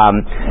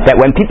 that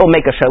when people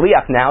make a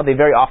shaliach now, they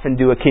very often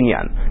do a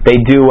kinyan. They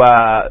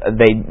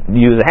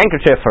use a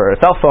handkerchief or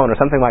a cell phone or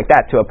something like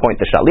that to appoint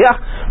the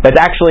shaliach. That's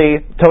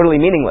actually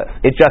totally meaningless.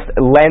 It just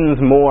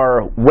lends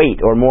more weight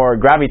or more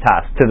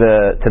gravitas to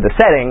the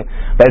setting,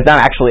 but it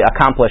doesn't actually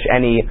accomplish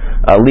any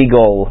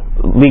legal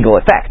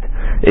effect.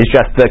 It's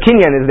just the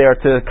kinyan is there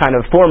to kind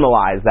of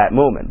formalize that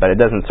moment, but it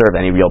doesn't serve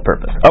any real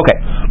purpose. Okay.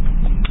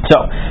 So,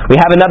 we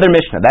have another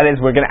Mishnah. That is,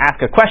 we're going to ask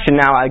a question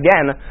now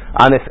again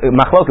on this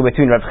machloka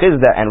between Rav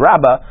Chisda and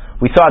Rabba.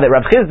 We saw that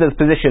Rav Chisda's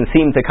position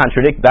seemed to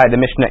contradict by the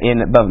Mishnah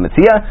in Bava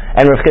Kamma,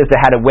 and Rav Chisda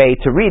had a way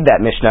to read that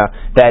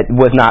Mishnah that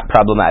was not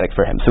problematic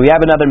for him. So we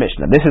have another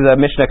Mishnah. This is a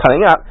Mishnah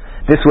coming up.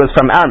 This was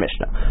from our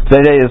Mishnah. So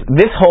that is,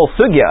 this whole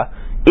sugya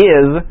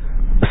is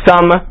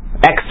some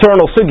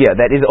external sugya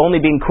that is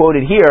only being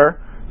quoted here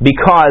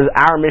because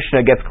our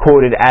Mishnah gets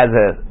quoted as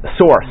a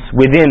source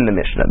within the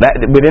Mishnah,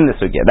 within the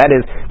sugya. That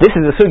is, this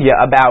is a sugya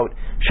about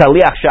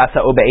shaliach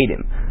shasa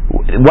obe'edim.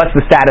 What's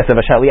the status of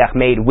a shaliach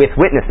made with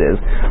witnesses,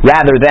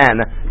 rather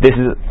than this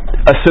is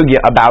a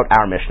sugya about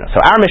our Mishnah. So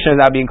our Mishnah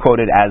is now being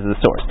quoted as the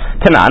source.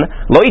 Tanan,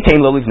 lo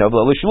yitain lo livno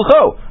v'lo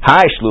shlucho.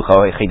 Hi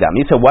shlucho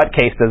echidami. So what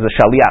case does the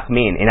shaliach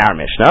mean in our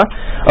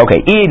Mishnah?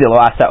 Okay, id lo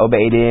asa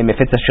obe'edim. If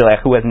it's a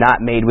shaliach who has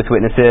not made with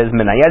witnesses,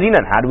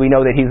 menayadinan. How do we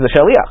know that he's the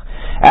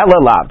shaliach? Ela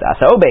lavd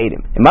asa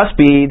obe'edim. It must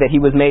be that he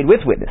was made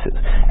with witnesses.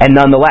 And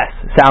nonetheless,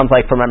 sounds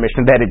like from our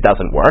Mishnah that it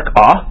doesn't work.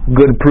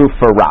 Good proof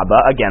for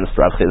Rabba against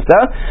Rav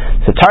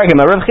Chizda. So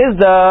Targuma Rav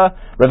Chizda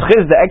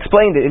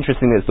explained it.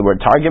 Interesting is the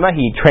word Targuma.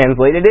 He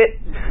translated it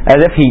as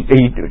if he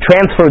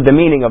transferred the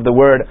meaning of the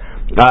word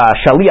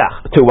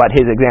shaliach to what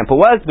his example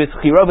was.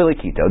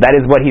 That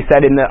is what he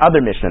said in the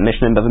other Mishnah in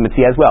Bava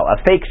Kamma as well. A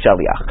fake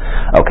shaliach.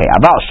 Okay,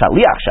 aval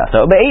shaliach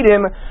shasa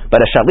be'edim,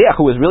 but a shaliach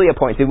who was really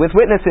appointed with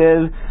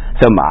witnesses.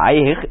 So my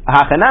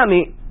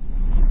hachanami.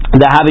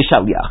 The Havi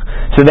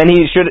Shaliach. So then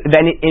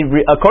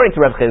according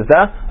to Rav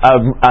Chizda,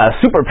 a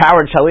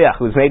superpowered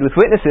Shaliach who's made with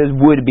witnesses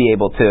would be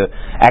able to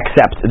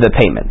accept the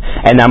payment.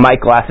 And now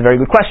Michael asked a very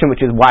good question,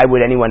 which is why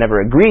would anyone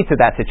ever agree to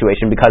that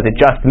situation? Because it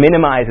just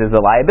minimizes the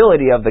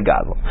liability of the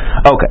Gazel.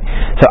 Okay,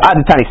 so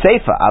Adatani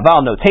Seifa,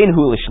 Aval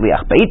Notenhu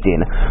L'Shliach Beit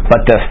Din,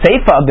 but the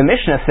Seifa of the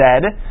Mishnah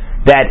said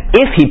that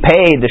if he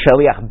paid the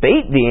Shaliach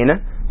Beit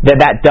Din,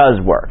 that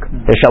does work.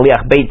 The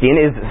Shaliach Beit Din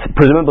is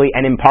presumably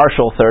an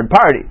impartial third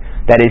party.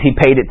 That is, he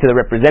paid it to the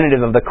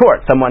representative of the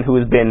court, someone who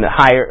has been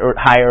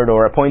hired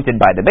or appointed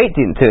by the Beit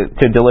Din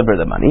to deliver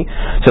the money.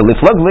 So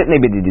liflog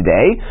litnei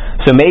b'didei.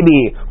 So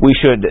maybe we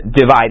should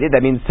divide it.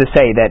 That means to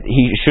say that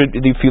he should.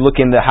 If you look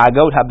in the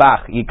Hagot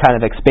Habach, he kind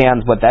of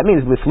expands what that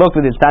means. Liflog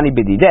litnei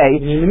b'didei.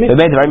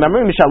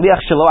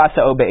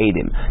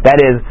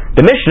 That is,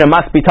 the Mishnah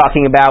must be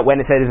talking about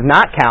when it says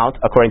not count,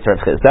 according to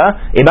Rav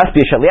Chizda. It must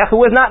be a shaliach who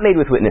was not made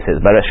with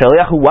witnesses, but a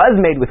shaliach who was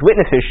made with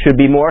witnesses should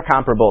be more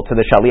comparable to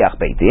the shaliach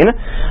Beit Din.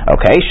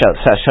 Okay, so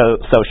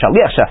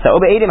shaliach shasa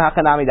obe'edim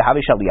hachanami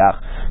dehavi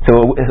shaliach.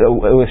 So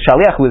a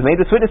shaliach who is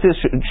made with witnesses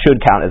should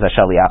count as a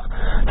shaliach.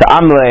 So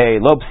amle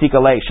lo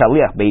psikale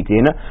shaliach Beit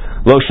Din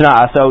lo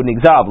shna aso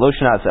nigzav lo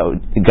shna aso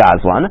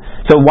gazlan.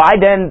 So why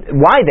then?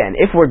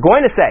 If we're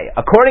going to say,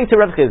 according to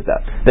Rav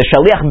Chizda, the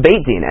shaliach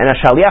Beit Din and a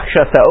shaliach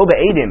shasa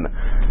obe'edim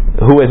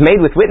who is made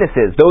with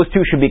witnesses, those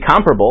two should be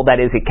comparable. That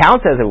is, it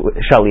counts as a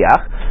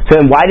shaliach. So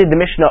then why did the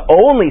Mishnah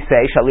only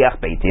say shaliach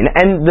Beit Din,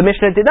 and the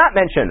Mishnah did not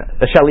mention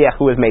a shaliach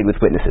who is made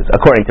with witnesses,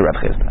 according to Rav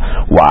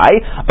Chizda? Why?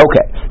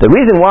 Okay, the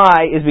reason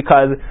why is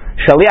because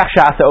shaliach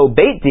shasa o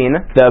Beit Din,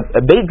 the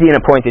Beit Din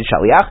appointed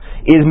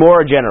shaliach, is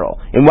more general.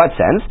 In what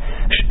sense?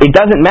 It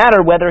doesn't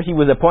matter whether he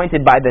was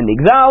appointed by the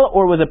nigzal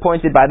or was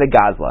appointed by the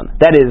gazlan.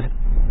 That is,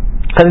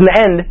 because in the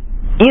end,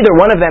 either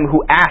one of them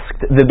who asked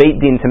the Beit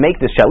Din to make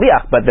this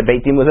shaliach, but the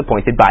Beit Din was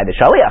appointed by the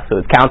shaliach, so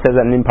it counts as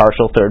an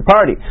impartial third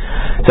party.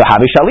 So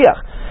havi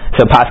shaliach.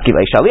 So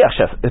paskile shaliach.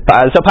 So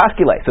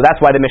that's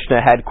why the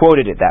Mishnah had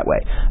quoted it that way.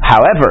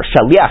 However,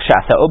 shaliach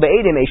shasa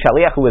obe'edim, a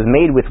shaliach who was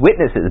made with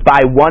witnesses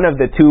by one of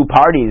the two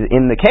parties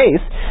in the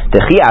case,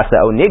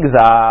 techiasa o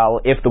nigzal,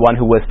 if the one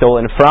who was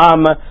stolen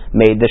from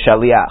made the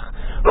shaliach.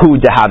 Who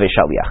dehave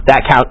shaliach.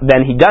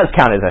 Then he does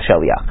count as a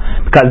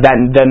shaliach, because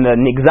then the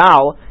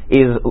nigzal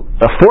is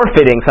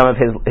forfeiting some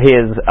of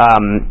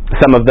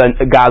some of the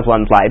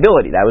gazlan's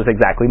liability. That was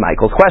exactly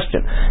Michael's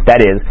question.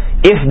 That is,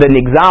 if the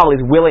nigzal is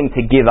willing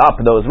to give up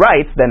those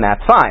rights, then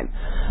that's fine.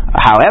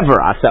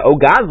 However, asa o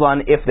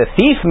gazlan, if the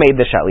thief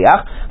made the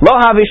shaliach, lo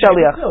havi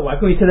shaliach. So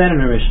why can we say that in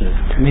our Mishnah?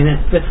 I mean,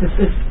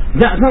 it's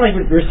not like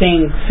we're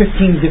saying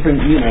 15 different,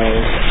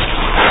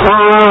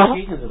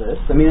 versions of this.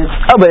 I mean,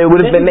 but it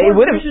would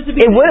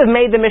have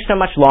made the Mishnah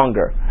much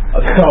longer.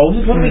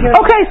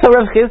 Okay, so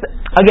Rav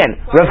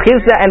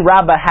Chizda and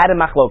Rabbi had a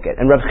machloket,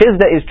 and Rav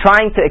Chizda is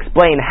trying to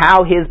explain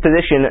how his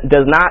position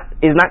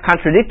is not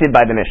contradicted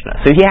by the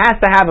Mishnah. So he has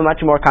to have a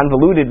much more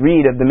convoluted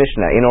read of the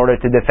Mishnah in order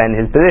to defend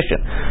his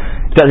position.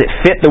 Does it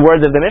fit the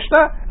words of the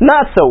Mishnah?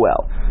 Not so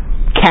well.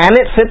 Can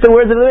it fit the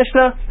words of the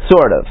Mishnah?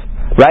 Sort of.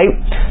 Right?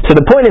 So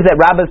the point is that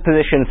Rabba's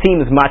position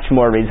seems much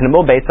more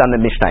reasonable based on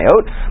the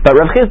Mishnayot, but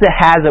Rav Chizda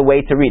has a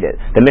way to read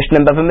it. The Mishnah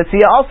in Bava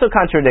Kamma also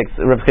contradicts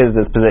Rav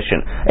Chizda's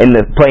position in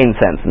the plain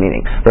sense,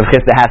 meaning Rav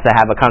Chizda has to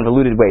have a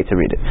convoluted way to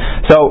read it.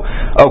 So,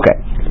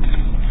 okay.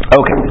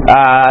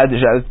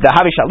 The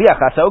havi shaliach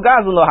asa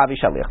gazlan lo havi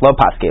shaliach lo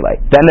paskele.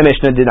 Then the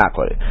Mishnah did not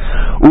quote it.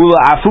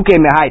 Ula afuke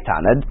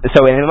mehaitanad.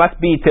 So it must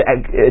be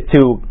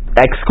to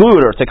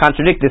exclude or to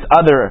contradict this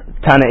other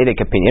Tanaitic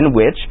opinion,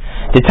 which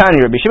the Tani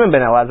Rabbi Shimon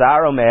ben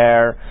Elazar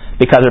Omer,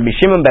 because Rabbi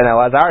Shimon ben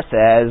Elazar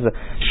says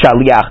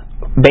shaliach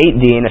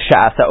Beit Din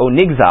sha'asa o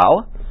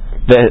nigzal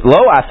the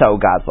lo asa o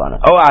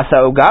gazlan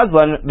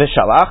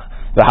v'shalach.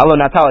 So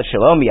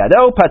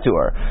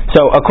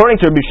according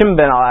to Rabbi Shimon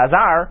ben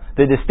Elazar,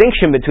 the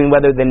distinction between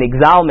whether the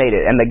nigzal made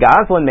it and the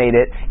gazlan made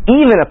it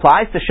even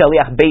applies to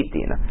shaliach Beit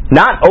Din.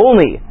 Not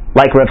only,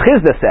 like Rav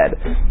Chizda said,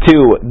 to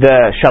the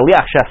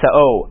shaliach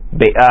shasa'o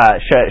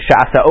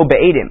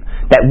be'edim,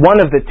 that one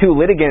of the two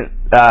litigants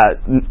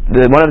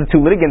one of the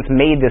two litigants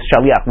made this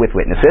shaliach with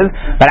witnesses,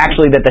 but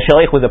actually that the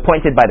shaliach was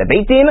appointed by the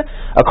Beit Din.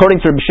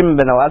 According to Rabbi Shimon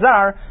ben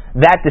Elazar,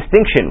 that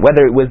distinction,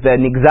 whether it was the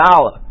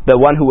nigzal, the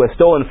one who was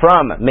stolen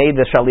from, made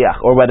the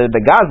shaliach, or whether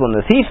the gazlan,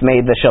 the thief,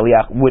 made the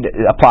shaliach, would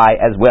apply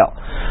as well.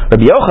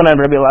 Rabbi Yochanan,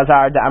 Rabbi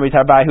Elazar, the Amrit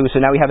Arbahu. So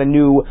now we have a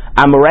new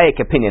Amoraic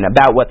opinion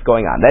about what's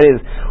going on. That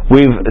is,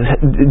 we've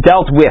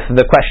dealt with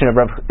the question of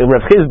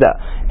Rav Chizda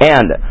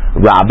and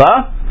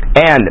Rabbah,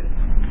 and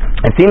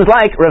it seems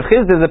like Rav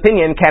Chizda's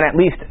opinion can at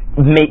least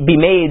be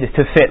made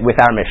to fit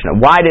with our Mishnah.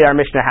 Why did our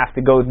Mishnah have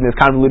to go in this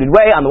convoluted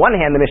way? On the one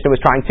hand, the Mishnah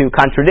was trying to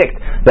contradict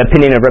the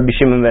opinion of Rabbi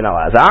Shimon ben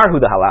Elazar, who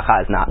the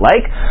halacha is not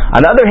like.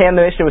 On the other hand,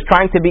 the Mishnah was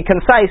trying to be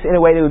concise in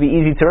a way that would be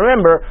easy to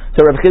remember,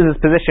 so Rav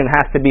Chizda's position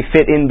has to be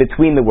fit in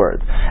between the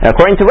words. And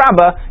according to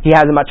Rabbah, he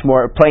has a much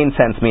more plain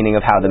sense meaning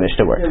of how the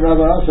Mishnah works.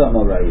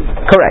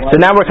 Correct.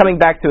 So now we're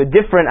coming back to a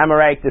different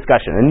Amoraic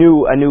discussion, a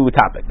new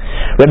topic.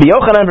 Rabbi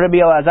Yochanan,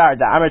 Rabbi Elazar,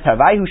 the Amr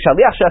Tavai, who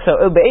shaliach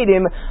shasa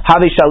be'edim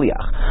havi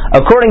shaliach.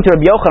 According to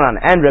Rabbi Yochanan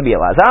and Rabbi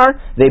Elazar,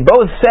 they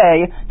both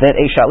say that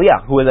a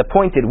shaliach who is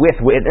appointed with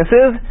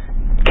witnesses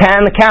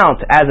can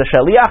count as a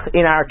shaliach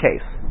in our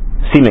case,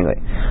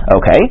 seemingly.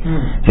 Okay.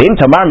 Vim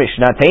tamar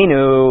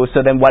mishnatenu.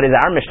 So then, what is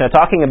our Mishnah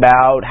talking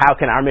about? How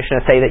can our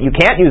Mishnah say that you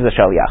can't use a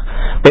shaliach?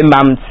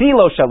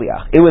 B'mamtzilo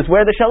shaliach. It was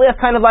where the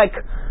shaliach kind of like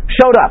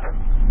showed up.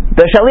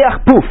 The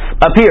shaliach poof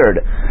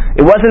appeared.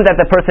 It wasn't that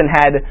the person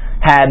had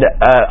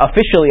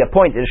officially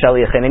appointed a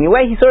shaliach in any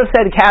way. He sort of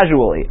said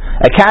casually,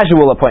 a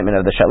casual appointment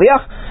of the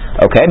shaliach.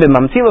 Okay, the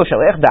mamtzilo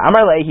shaliach, the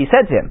amarle, he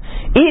said to him,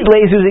 "Eat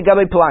lezuzi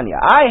gabe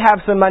plania. I have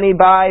some money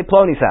by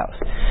Ploni's house.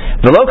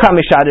 V'lo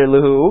kamishader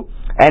luhu,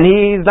 and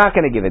he's not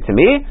going to give it to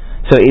me.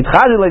 So like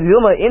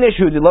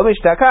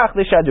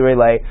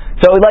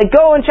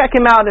go and check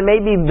him out, and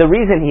maybe the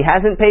reason he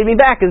hasn't paid me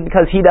back is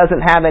because he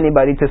doesn't have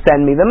anybody to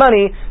send me the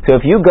money. So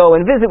if you go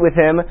and visit with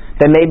him,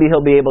 then maybe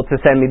he'll be able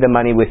to send me the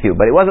money with you."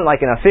 But it wasn't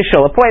like an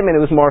official appointment;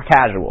 it was more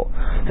casual.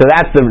 So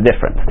that's the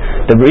difference.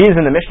 The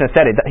reason the Mishnah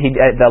said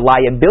the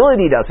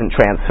liability doesn't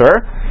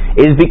transfer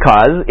is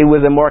because it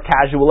was a more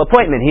casual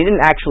appointment. He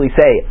didn't actually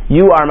say,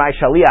 "You are my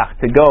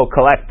shaliach to go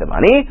collect the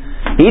money."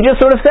 He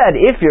just sort of said,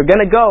 "If you're going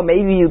to go,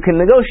 maybe you can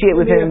negotiate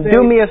with him.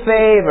 Do me a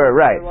favor,"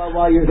 right?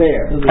 While you're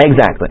there.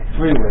 Exactly. Exactly.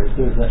 Three words.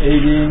 There's an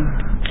aiding.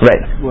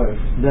 Right. Word.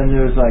 Then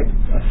there's like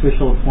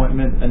official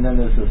appointment, and then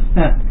there's this.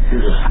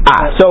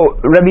 So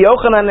Rabbi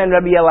Yochanan and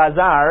Rabbi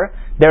Elazar,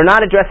 they're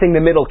not addressing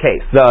the middle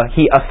case.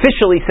 He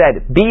officially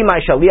said, "Be my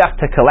shaliach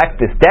to collect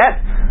this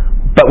debt,"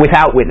 but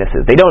without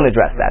witnesses. They don't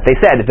address that. They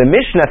said, the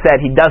Mishnah said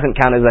he doesn't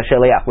count as a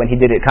shaliach when he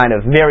did it kind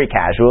of very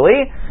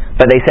casually,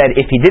 but they said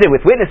if he did it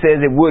with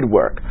witnesses, it would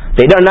work.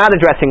 They are not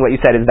addressing what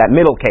you said is that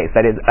middle case,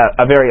 that is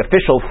a very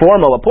official,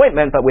 formal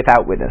appointment, but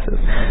without witnesses.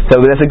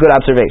 So that's a good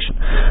observation.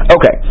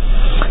 Okay.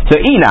 So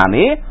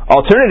inami,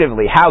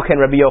 alternatively, how can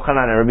Rabbi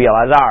Yochanan and Rabbi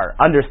Elazar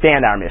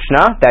understand our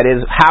Mishnah? That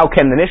is, how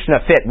can the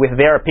Mishnah fit with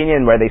their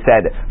opinion where they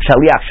said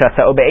shaliach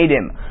shasa'o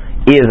be'edim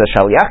is a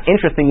shaliach?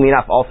 Interestingly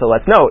enough, also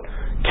let's note,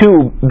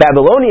 two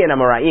Babylonian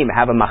Amoraim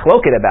have a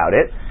machloket about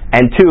it,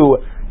 and two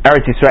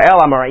Eretz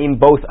Yisrael Amoraim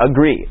both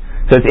agree.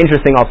 So it's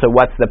interesting also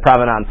what's the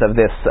provenance of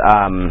this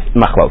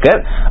machloket.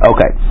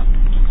 Okay.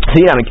 So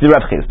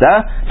Rav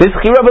Chizda, this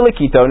Chira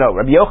Belikito, no,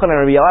 Rabbi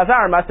Yochanan and Rabbi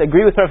Elazar must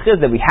agree with Rav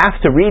Chizda. We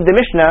have to read the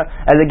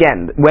Mishnah as,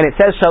 again, when it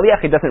says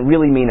shaliach, it doesn't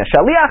really mean a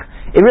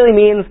shaliach, it really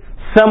means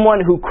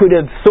someone who could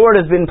have sort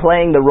of been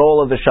playing the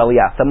role of the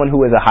shaliach, someone who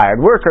was a hired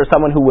worker,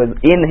 someone who was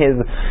in his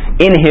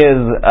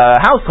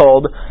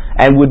household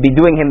and would be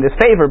doing him this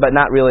favor, but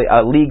not really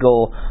a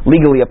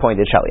legally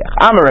appointed shaliach.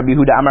 Amar Rabbi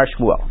Yehuda Amar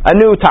Shmuel, a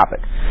new topic.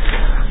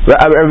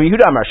 Rabbi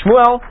Yehuda Amar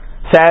Shmuel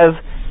says,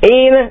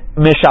 "Ein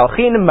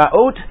mishalchin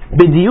ma'ot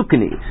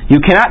b'diukni." You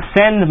cannot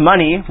send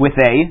money with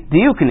a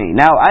diukni.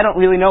 Now, I don't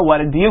really know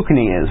what a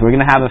diukni is. We're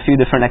going to have a few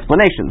different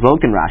explanations.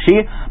 Look in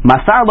Rashi.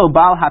 Masar lo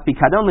bal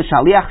hapikadon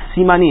l'shaliach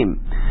simanim.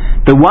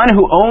 The one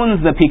who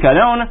owns the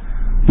pikadon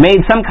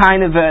made some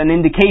kind of an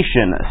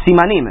indication,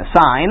 simanim, a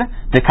sign.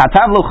 The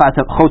katav lo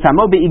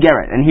chotamo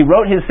be'igeret, and he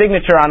wrote his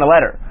signature on a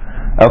letter.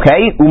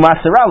 Okay,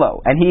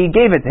 umasiralo, and he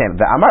gave it to him.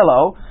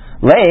 Ve'amarlo.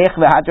 Leich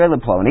v'hadre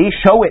leploni,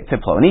 show it to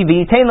Ploni,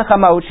 v'yitein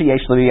l'chamaot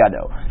sheyesh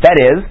l'yado. That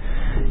is,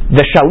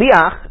 the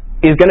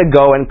shaliach is going to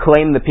go and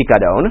claim the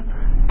pikadon,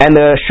 and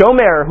the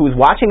shomer who's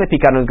watching the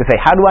pikadon is going to say,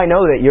 "How do I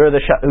know that you're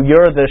the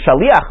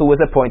shaliach who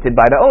was appointed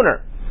by the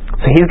owner?"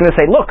 So he's going to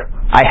say, "Look,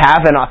 I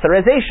have an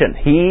authorization.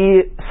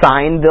 He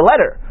signed the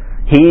letter.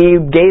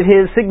 He gave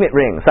his signet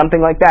ring,"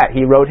 something like that.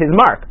 He wrote his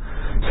mark.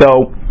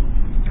 So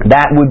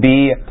that would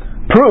be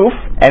proof,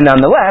 and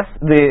nonetheless,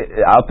 the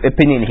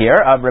opinion here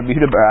of Rabbi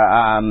Yehuda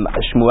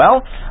Shmuel,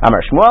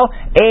 Amar Shmuel,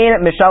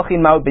 ein mishalchin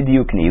ma'ot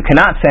b'diukni. You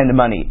cannot send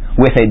money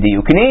with a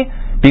diukni,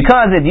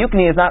 because a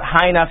diukni is not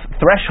high enough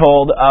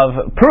threshold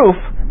of proof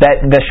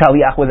that the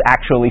shaliach was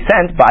actually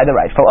sent by the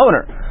rightful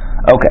owner.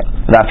 Okay.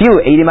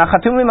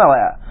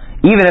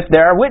 Even if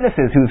there are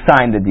witnesses who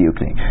signed the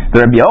diukni.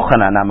 The Rabbi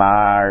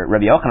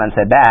Yochanan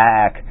said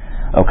back,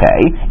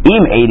 Okay.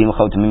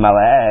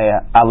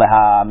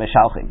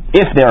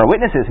 If there are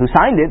witnesses who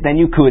signed it, then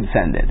you could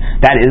send it.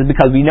 That is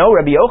because we know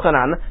Rabbi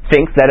Yochanan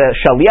thinks that a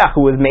shaliach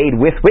who was made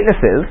with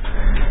witnesses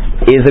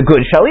is a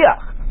good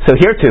shaliach. So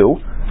here too,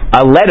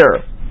 a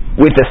letter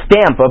with the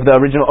stamp of the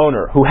original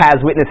owner who has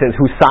witnesses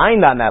who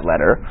signed on that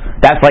letter,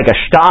 that's like a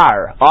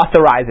shtar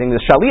authorizing the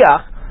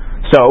shaliach,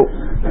 so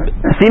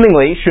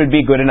seemingly should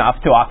be good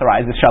enough to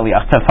authorize the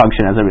shaliach to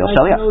function as a real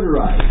shaliach.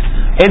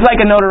 Notarized. It's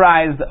like a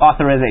notarized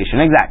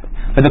authorization, exactly.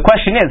 But the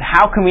question is,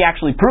 how can we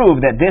actually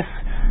prove that this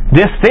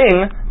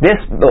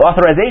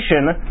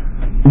authorization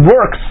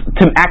works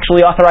to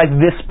actually authorize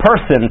this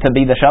person to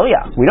be the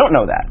shaliach? We don't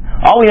know that.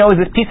 All we know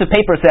is this piece of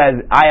paper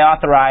says, I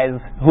authorize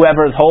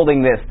whoever is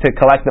holding this to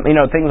collect them,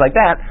 things like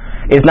that,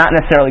 is not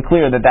necessarily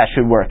clear that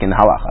should work in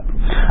halacha.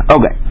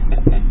 Okay.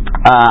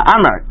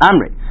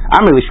 Amri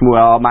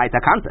Lishmuel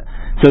Ma'ita Kanta.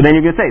 So then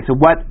you're going to say, so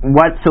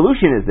what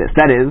solution is this?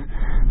 That is,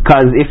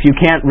 because if you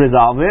can't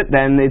resolve it,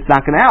 then it's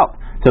not going to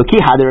help. So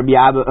Kihad Rabbi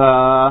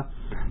Abba,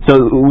 so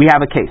we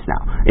have a case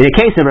now. In the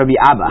case of Rabbi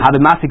Abba, had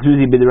the Masik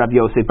Zuzi bid Rabbi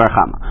Yosef Bar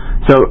Kamma.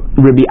 So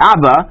Rabbi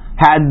Abba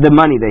had the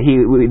money that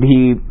he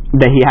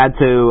had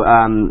to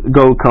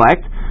go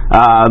collect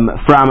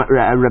from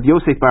Rabbi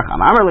Yosef Bar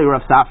Kamma. Amarle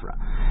Rav Safra.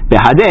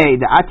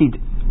 Behadei the Atid.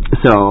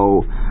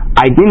 So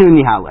I didn't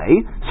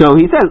nihale. So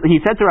he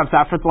said to Rav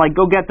Safra to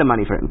go get the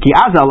money for him. Ki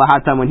Azal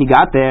Lahatam, when he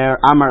got there,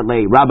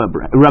 Amarle Rava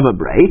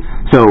Brei.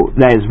 So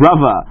that is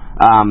Rava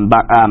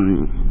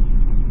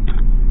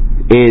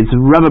is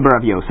Rabbi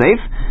Rav Yosef.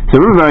 So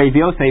Rabbi Rav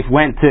Yosef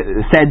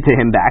said to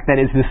him back, that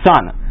is the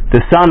son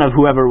of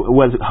whoever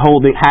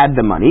had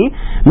the money.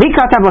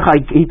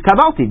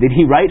 Did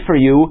he write for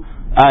you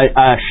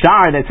a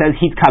shtar that says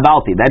hit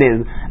kabalti? That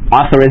is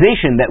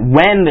authorization that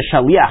when the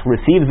shaliach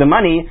receives the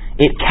money,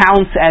 it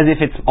counts as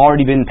if it's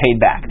already been paid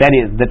back. That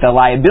is, that the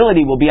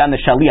liability will be on the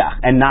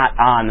shaliach and not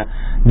on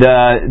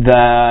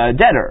the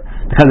debtor.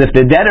 Because if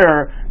the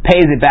debtor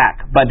pays it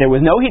back, but there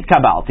was no hit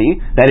kabalti,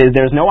 that is,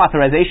 there's no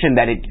authorization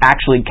that it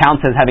actually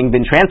counts as having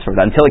been transferred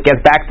until it gets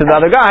back to the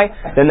other guy,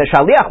 then the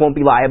shaliach won't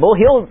be liable,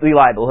 he'll be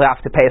liable, he'll have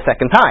to pay a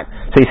second time.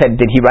 So he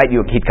said, did he write you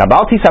a hit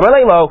kabalti? He said,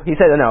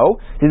 no.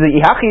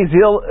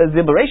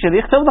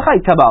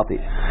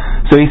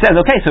 So he says,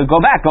 okay, so go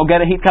back, go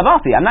get a hit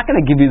kabalti. I'm not going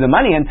to give you the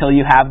money until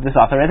you have this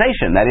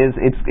authorization. That is,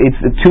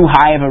 it's too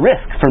high of a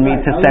risk for me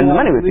to send the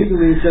money with you.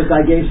 Legally it says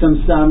I gave some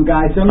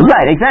guy some money.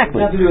 Right, exactly.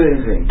 You don't have to do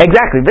anything.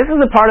 Exactly. This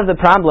is a part of the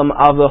problem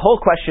of the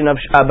whole question of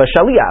a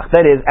shaliach.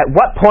 That is, at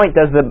what point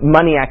does the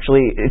money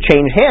actually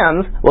change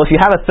hands? Well, if you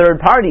have a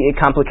third party, it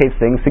complicates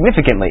things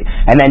significantly.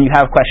 And then you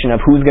have a question of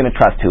who's going to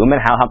trust whom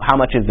and how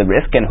much is the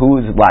risk and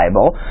who's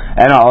liable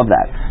and all of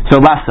that. So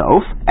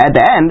Lasof, at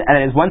the end,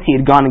 and as once he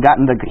had gone and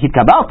gotten the hit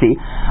kabalti,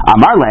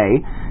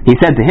 Amarle, he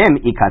said to him,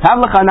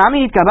 "Ikatav lecha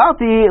nami hit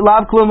kabalti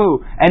lav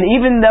klumu." And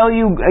even though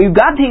you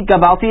got hit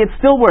kabalti, it's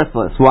still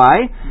worthless.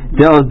 Why?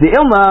 Maybe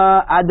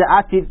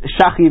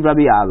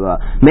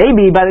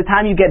by the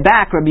time you get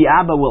back, Rabbi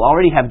Abba will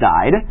already have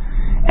died,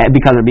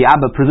 because Rabbi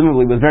Abba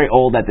presumably was very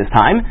old at this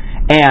time.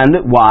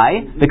 And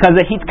why? Because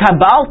the hit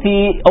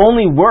kabalti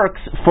only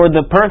works for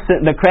the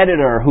person, the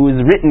creditor who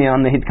is written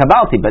on the hit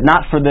kabalti, but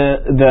not for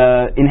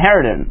the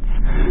inheritance.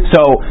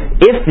 So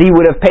if he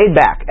would have paid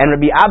back, and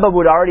Rabbi Abba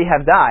would already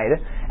have died,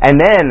 and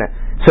then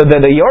so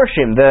the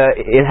Yorshim, the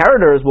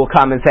inheritors, will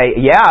come and say,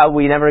 yeah,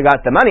 we never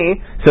got the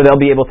money, so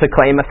they'll be able to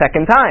claim a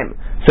second time.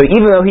 So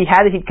even though he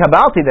had a hit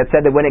kabalti that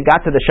said that when it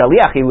got to the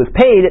shaliach he was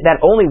paid,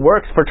 that only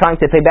works for trying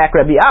to pay back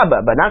Rabbi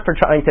Abba, but not for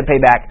trying to pay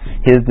back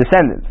his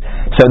descendants.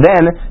 So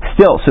then,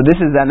 so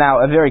this is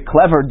now a very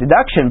clever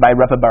deduction by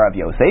Rabbi Rav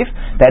Yosef,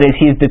 that is,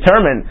 he's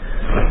determined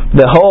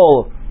the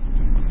whole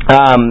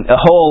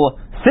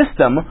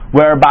system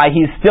whereby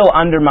he's still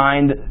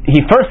undermined.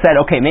 He first said,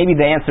 okay, maybe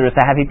the answer is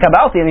to have hit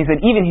kabalti, and he said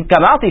even hit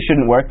kabalti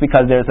shouldn't work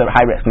because there's a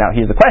high risk. Now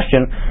here's the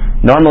question: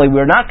 normally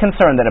we're not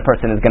concerned that a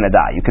person is going to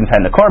die. You can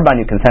send a korban,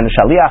 you can send a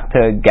shaliach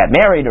to get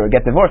married or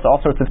get divorced,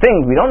 all sorts of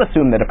things. We don't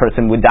assume that a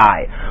person would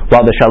die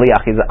while the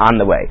shaliach is on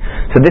the way.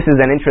 So this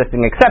is an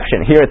interesting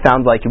exception. Here it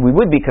sounds like we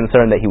would be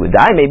concerned that he would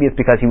die. Maybe it's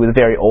because he was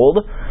very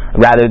old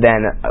rather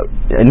than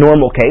a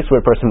normal case where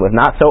a person was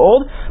not so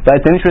old. But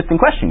it's an interesting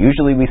question.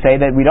 Usually we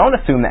say that we don't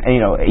assume that,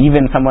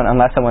 even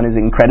unless someone is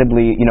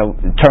incredibly,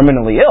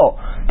 terminally ill,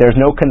 there's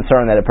no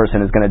concern that a person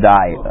is going to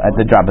die at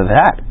the drop of a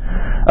hat.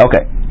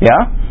 Okay,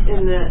 yeah?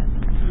 In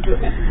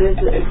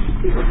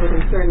people are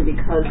concerned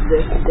because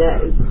this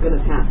debt is going to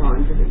pass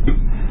on to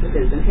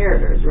his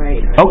inheritors,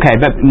 right? Okay,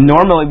 but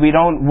normally we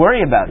don't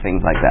worry about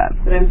things like that.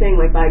 But I'm saying,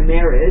 by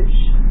marriage,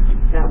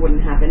 that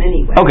wouldn't happen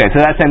anyway. Okay,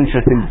 so that's an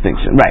interesting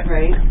distinction, right?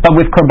 But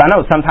with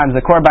korbanot, sometimes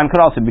the korban could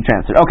also be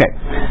transferred. Okay,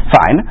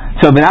 fine.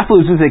 So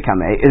v'naflu zuzei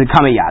kamei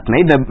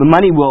yatmei, the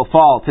money will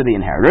fall to the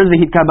inheritors. The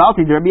hit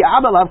kabalti to Rabbi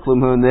Abba lav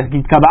klumhu, the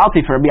hit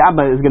kabalti for Rabbi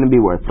Abba is going to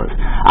be worthless.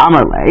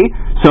 Amarle.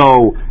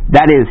 So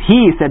that is,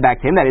 he said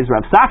back to him. That is,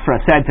 Rav Safra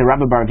said to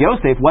Rabbi Bar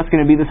Yosef, "What's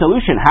going to be the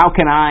solution? How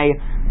can I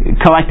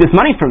collect this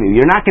money from you?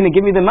 You're not going to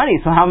give me the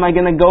money, so how am I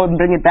going to go and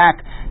bring it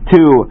back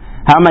to?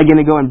 How am I going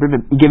to go and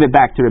give it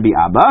back to Rabbi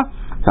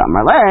Abba?" So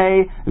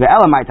Amarle,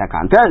 ve'elamaita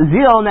kanta,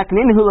 zil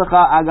nekninhu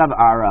lecha agav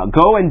ara.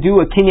 Go and do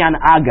a kinyan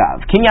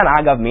agav. Kinyan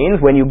agav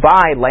means when you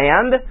buy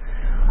land,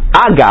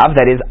 agav,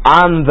 that is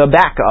on the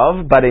back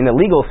of, but in a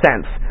legal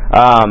sense,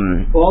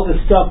 all the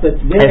stuff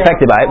that's there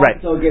affected by it, right?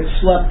 So gets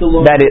slept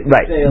along. That is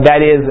right.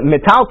 That is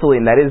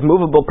metaltalin. That is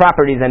movable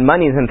properties and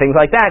monies and things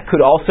like that could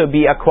also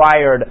be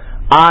acquired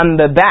on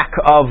the back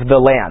of the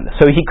land.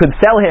 So he could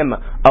sell him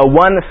a 1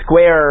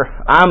 square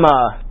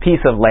amma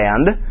piece of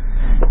land,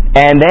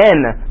 and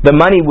then the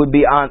money would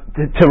be on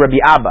to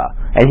Rabbi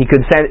Abba, and he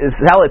could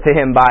sell it to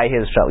him by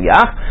his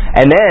shaliach,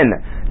 and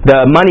then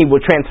the money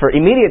would transfer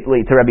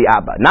immediately to Rabbi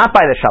Abba, not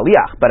by the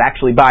shaliach, but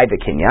actually by the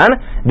kinyan.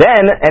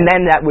 Then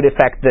that would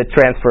affect the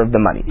transfer of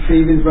the money. So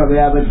even if Rabbi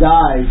Abba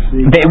dies,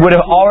 they would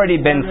have already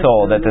been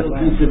sold at this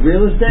piece of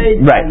real estate,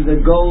 right? And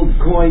the gold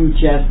coin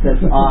chest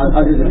that's on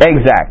under the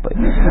exactly.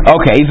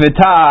 Okay,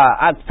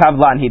 v'ta at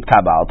tavlan hit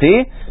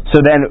kabalti. So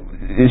then,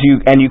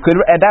 you could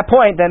at that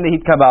point, then the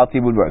hit kabalti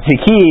would work.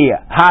 Hiki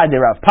ha de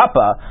Rav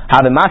Papa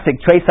ha the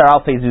masik treisar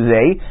alfei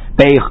zuzei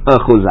beich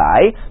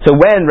chuzai. So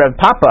when Rav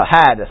Papa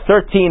had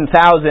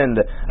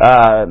 13,000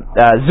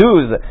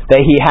 zuz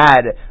that he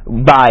had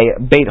by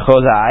Beit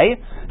Chozai,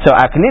 so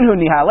akninhu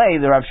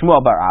nihalei the Rav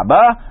Shmuel bar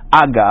Abba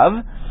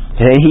agav.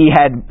 He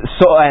had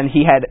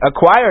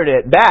acquired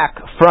it back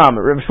from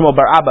Rav Shmuel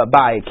bar Abba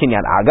by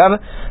Kinyan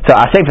Agav. So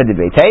Aseifa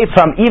Dibete,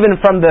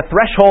 even from the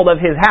threshold of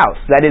his house.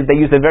 That is,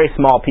 they used a very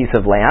small piece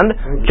of land,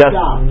 just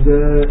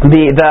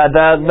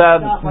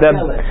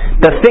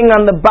the thing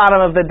on the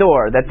bottom of the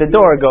door that the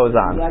door goes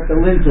on. Like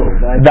the lintel.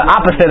 The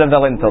opposite of the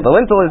lintel. The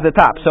lintel is the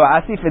top. So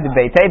Aseifa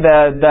Dibete,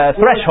 the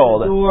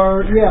threshold.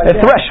 The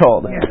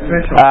threshold.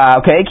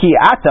 Okay, Ki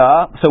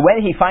Ata. So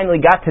when he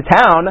finally got to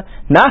town,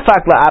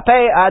 Nafak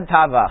la'apei ad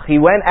Tavach. He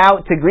went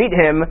out to greet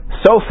him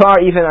so far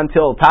even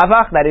until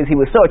Tavach, that is, he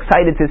was so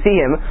excited to see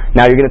him.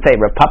 Now you're going to say,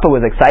 Rav Papa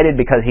was excited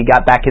because he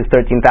got back his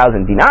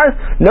 13,000 dinars?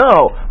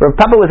 No, Rav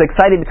Papa was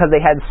excited because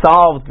they had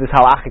solved this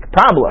halachic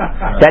problem.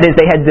 That is,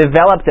 they had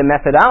developed a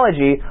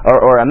methodology,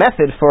 or a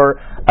method for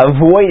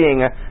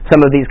avoiding some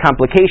of these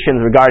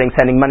complications regarding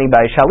sending money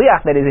by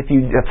shaliach. That is, if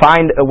you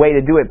find a way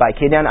to do it by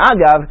kinyan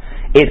agav,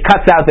 it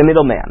cuts out the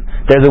middleman.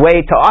 There's a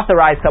way to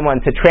authorize someone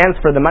to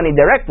transfer the money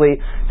directly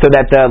so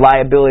that the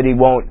liability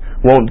won't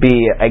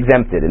be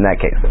exempted in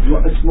that case.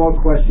 A small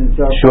question.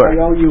 So sure.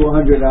 I owe you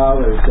 $100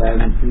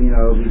 and you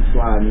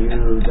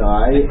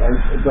die,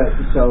 but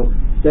so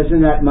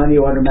doesn't that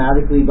money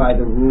automatically, by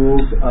the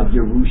rules of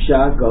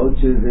Yerusha, go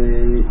to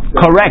the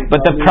correct, but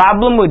the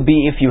problem would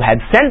be if you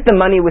had sent the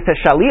money with a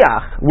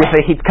shaliach, with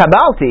a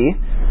hitkabalti,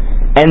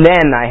 and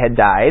then I had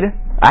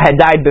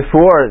died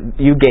before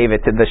you gave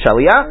it to the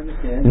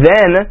shaliach,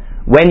 then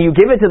when you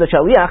give it to the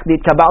shaliach, the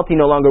hitkabalti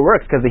no longer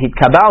works, because the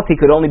hitkabalti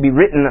could only be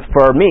written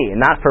for me,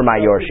 not for my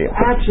yorshim. It's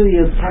actually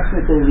a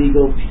technical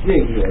legal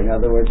thing here. In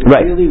other words, it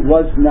right. really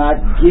was not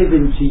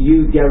given to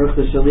you, derech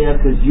the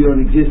shaliach, because you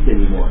don't exist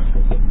anymore.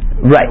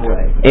 Right,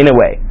 in a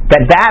way.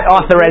 That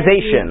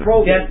authorization.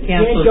 It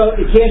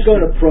can't go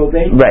to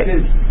probate, right.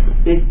 Because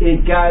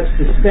it got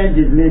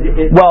suspended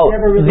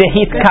the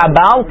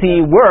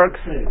hitkabalti works.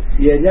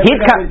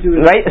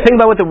 Right? Think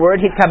about what the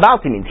word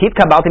hitkabalti means.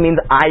 Hitkabalti means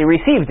I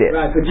received it.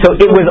 Right, so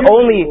it was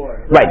only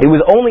it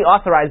was only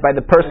authorized by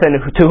the person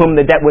to whom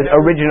the debt was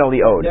originally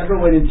owed. Never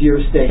went into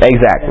your estate.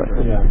 Exactly.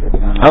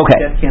 Okay.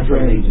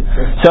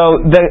 So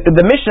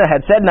the Mishnah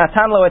had said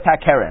Natan lo et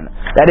hakeren.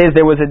 That is,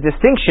 there was a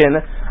distinction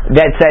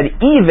that said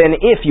even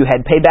if you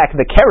had paid back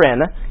the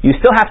keren, you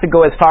still have to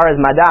go as far as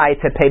Madai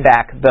to pay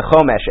back the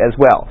chomesh as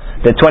well,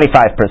 the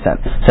 25%.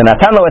 So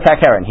Natan lo et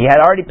hakeren, he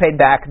had already paid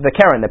back the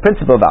keren, the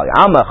principal value.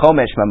 Alma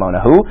chomesh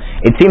mamonahu.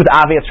 It seems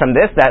obvious from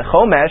this that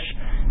chomesh,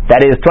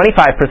 that is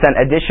 25%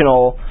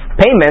 additional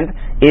payment,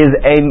 is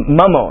a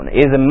mamon,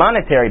 is a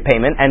monetary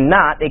payment and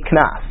not a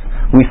knas.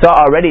 We saw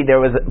already there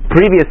was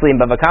previously in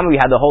Bava Kamma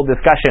we had the whole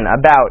discussion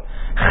about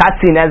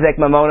chatzi nezek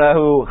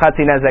mamonahu,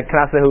 chatzi nezek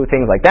knasahu,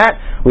 things like that.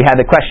 We had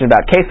the question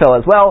about kefel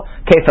as well.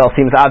 Kefel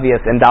seems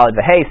obvious, and daled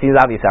v'hei seems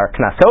obvious are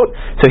knasot.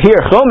 So here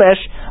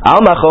chomesh,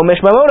 alma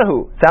chomesh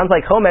mamonahu. Sounds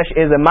like chomesh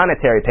is a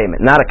monetary payment,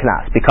 not a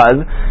knas,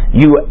 because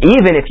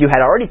even if you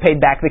had already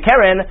paid back the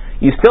keren,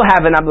 you still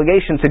have an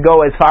obligation to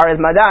go as far as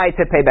Madai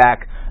to pay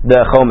back the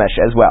chomesh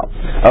as well.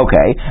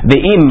 Okay, the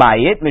im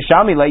mayit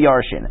mishami la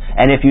yarshin,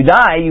 and if you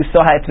die, you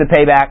still have to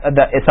pay back.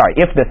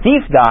 If the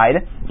thief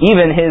died,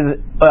 even his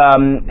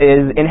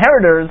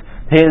inheritors,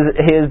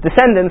 his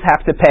descendants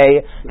have to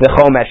pay the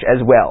chomesh as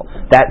well.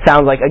 That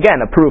sounds like,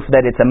 again, a proof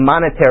that it's a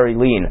monetary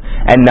lien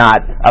and not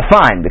a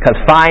fine, because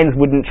fines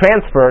wouldn't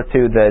transfer to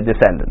the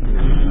descendants.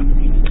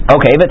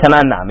 Okay, the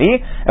Tanan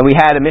Nami, and we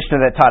had a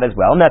Mishnah that taught as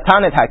well.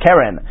 Natanet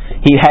HaKeren,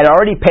 he had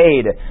already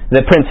paid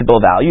the principal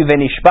value,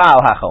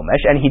 Venishpal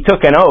HaChomesh, and he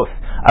took an oath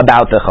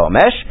about the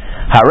Chomesh.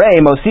 Hare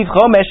Mosif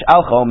Chomesh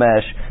al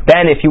Chomesh.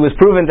 Then, if he was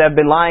proven to have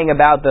been lying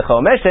about the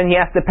Chomesh, then he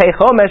has to pay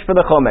Chomesh for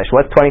the Chomesh.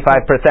 What's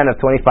 25%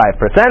 of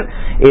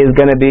 25% is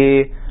going to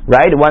be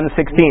right?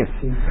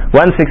 1/16.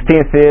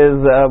 1/16 is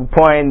 0.0.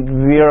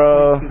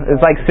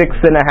 It's like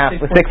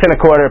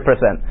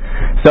 6.25%.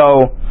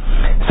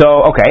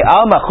 So okay,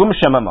 Alma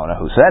Chumsha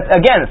Mamonahu. So that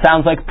again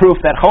sounds like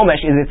proof that Chomesh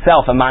is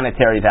itself a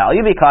monetary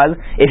value, because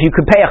if you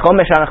could pay a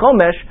Chomesh on a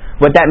Chomesh,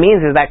 what that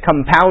means is that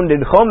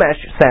compounded Chomesh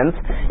sense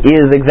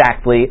is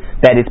exactly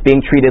that it's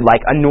being treated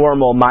like a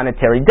normal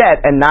monetary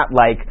debt and not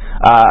like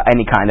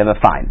any kind of a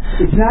fine.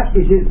 It's not.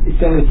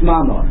 So it's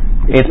Mammon.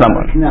 It's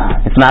Mammon.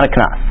 It's not a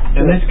Knas.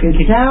 And it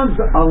sounds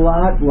a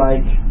lot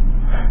like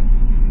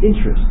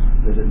interest,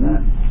 does it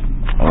not?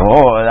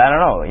 Oh, I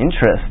don't know.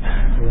 Interest.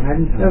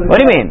 What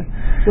do you mean?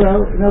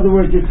 Well, in other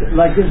words, it's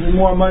like this is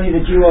more money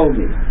that you owe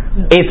me.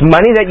 It's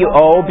money that you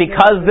owe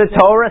because the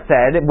Torah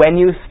said when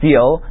you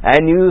steal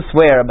and you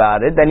swear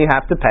about it, then you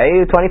have to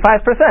pay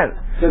 25%.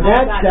 So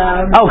that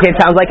sounds... Okay, it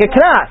sounds like a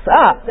knas.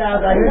 Sounds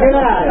like a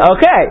knas.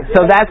 Okay,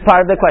 so that's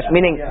part of the question.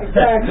 Meaning,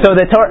 so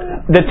the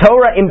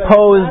Torah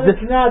imposed...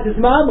 It's not a knas, it's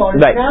mammon.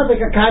 It sounds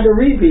like a kind of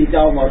repeat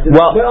almost.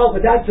 Well,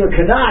 but that's a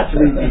knas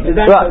repeat, so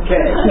that's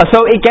okay.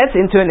 So it gets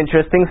into an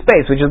interesting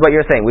space, which is what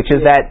you're saying, which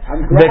is that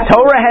the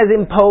Torah has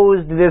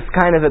imposed this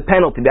kind of a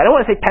penalty. I don't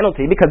want to say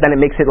penalty because then it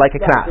makes it like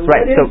a knas,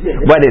 right? So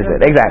what is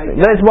it? Exactly.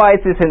 That's why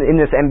it's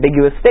in this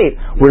ambiguous state.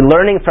 We're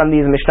learning from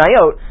these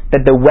Mishnayot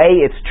that the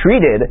way it's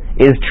treated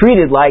is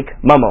treated like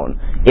mammon.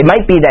 It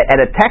might be that at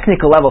a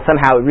technical level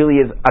somehow it really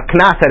is a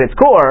knas at its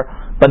core,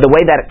 but the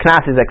way that a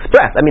knas is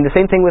expressed. I mean, the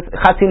same thing with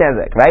chatzi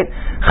nezek, right?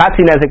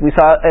 Chatzi nezek we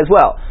saw as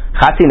well.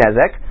 Chatzi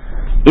nezek,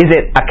 is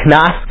it a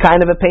knas kind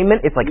of a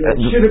payment? It's like it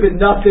should have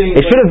been nothing.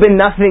 It should have been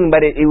nothing,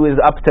 but it was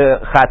up to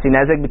chatzi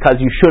nezek because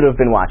you should have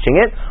been watching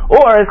it.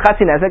 Or is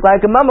chatzi nezek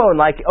like a mammon,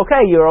 like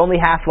okay, you're only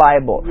half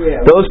liable?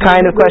 Yeah, those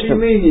kind of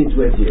questions.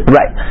 With you.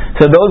 Right.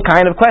 So those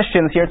kind of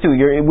questions here too.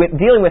 You're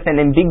dealing with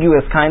an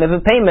ambiguous kind of a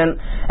payment,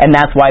 and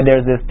that's why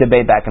there's this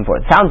debate back and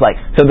forth. It sounds like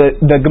so.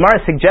 The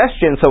Gemara's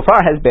suggestion so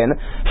far has been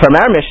from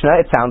our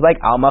Mishnah. It sounds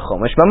like alma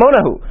chomesh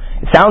mamonahu.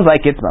 It sounds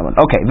like it's mammon.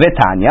 Okay,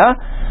 Vitanya.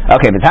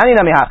 Okay,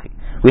 Vitanya namihachi.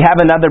 We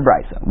have another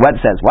brisa. What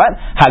says what?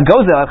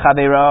 Hagozel al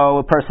chaveiro,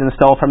 a person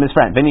stole from his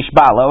friend.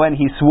 Vinishbalo, and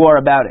he swore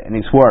about it, and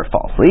he swore it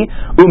falsely.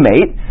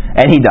 Umate,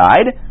 and he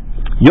died.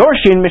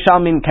 Yorshin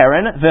mishal min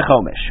keren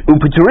v'chomesh.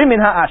 Uputurim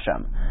min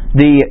ha'asham.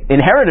 The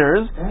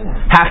inheritors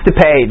have to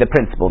pay the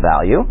principal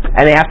value,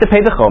 and they have to pay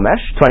the chomesh,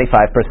 25%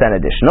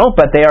 additional,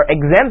 but they are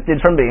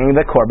exempted from being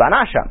the korban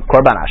asham.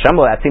 Korban asham,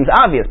 well that seems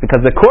obvious, because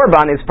the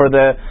korban is for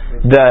the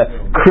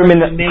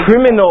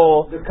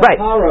criminal, right,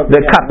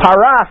 the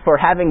kapara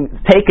for having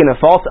taken a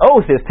false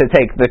oath is to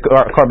take the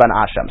korban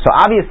asham. So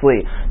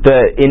obviously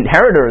the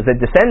inheritors, the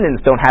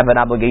descendants, don't have an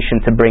obligation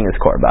to bring his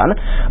korban.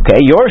 Okay,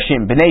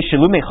 Yorshim b'nei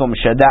shelumei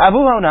chumsha da'avu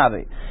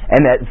honavi.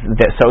 And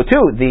so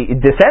too, the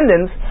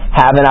descendants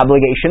have an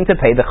obligation to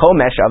pay the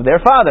chomesh of their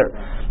father,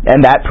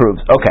 and that proves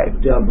okay.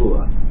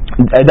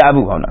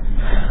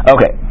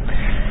 Okay,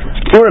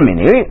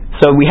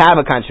 so we have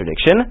a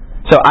contradiction.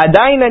 So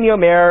adayin and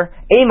yomer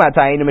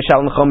eimatayin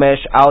mishalem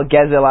chomesh al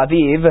gezel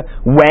aviv.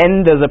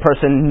 When does a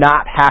person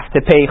not have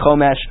to pay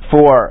chomesh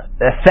for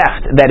a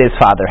theft that his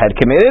father had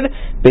committed?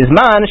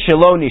 Bizman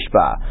shelo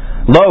nishba.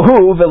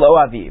 Lohu velo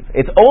aviv.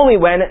 It's only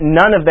when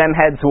none of them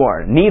had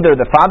sworn. Neither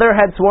the father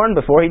had sworn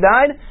before he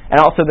died,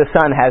 and also the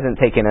son hasn't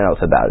taken an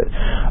oath about it.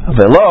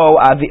 Velo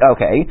aviv.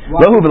 Okay.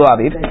 Lohu velo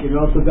aviv. Take an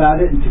oath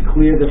about it and to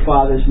clear the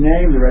father's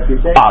name, the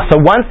reputation.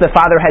 So once the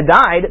father had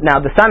died,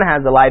 now the son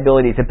has the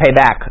liability to pay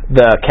back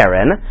the keren.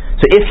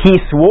 So if he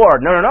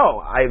swore, no,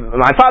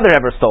 my father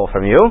never stole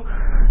from you.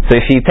 So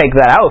if he takes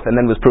that oath and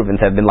then was proven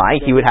to have been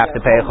lying, he would have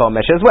to pay a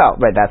chomesh as well.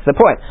 Right, that's the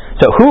point.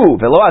 So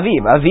who velo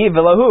aviv, aviv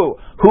velo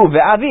who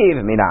ve'aviv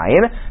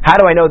minayin. How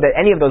do I know that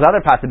any of those other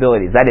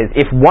possibilities, that is,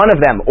 if one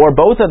of them or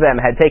both of them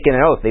had taken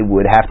an oath, they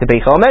would have to pay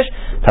chomesh?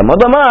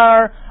 Talmud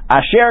Lamar,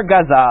 asher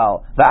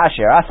gazal,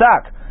 va'asher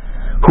asak.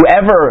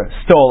 Whoever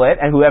stole it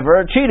and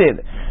whoever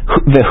cheated.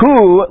 The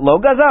who lo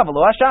gazal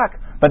v'lo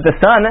ashak. But the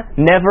son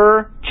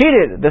never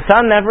cheated. The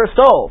son never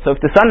stole. So if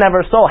the son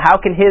never stole, how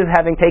can his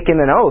having taken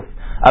an oath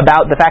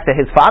about the fact that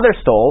his father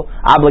stole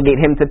obligate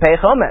him to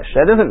pay chomesh?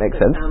 That doesn't make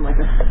sense. It sounds like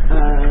a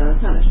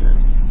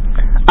punishment.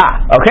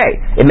 Okay.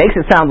 It makes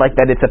it sound like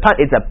that it's a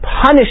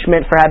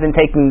punishment for having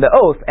taken the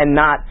oath and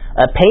not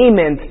a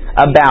payment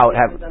about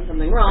having done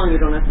something wrong.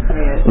 You don't have to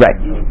pay it. Right.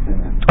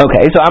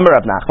 Okay. So Amar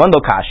Rav Nachman lo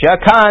kashya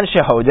kan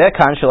shehoda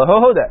kan shelo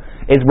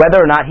is whether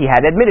or not he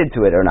had admitted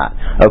to it or not.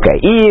 Okay.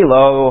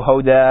 Ilo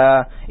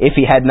hoda, if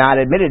he had not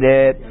admitted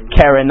it,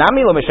 keren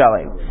nami lo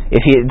mishalim.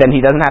 Then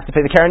he doesn't have to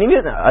pay the keren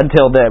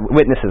until the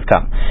witnesses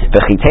come.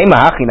 So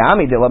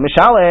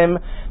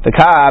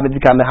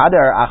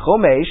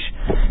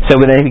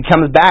when he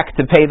comes back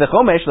to pay the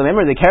chomesh,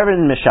 remember the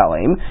keren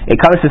mishalim, it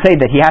comes to say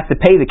that he has to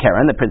pay the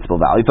keren, the principal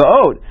value, for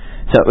owed.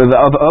 So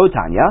of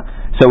Otanya.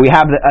 So we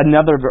have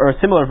another or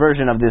similar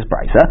version of this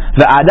brisa.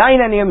 The adayin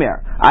and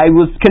yomer. I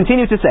will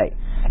continue to say,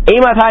 when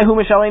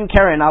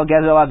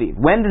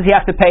does he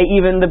have to pay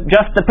even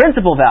just the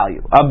principal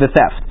value of the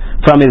theft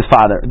from his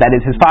father? That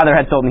is, his father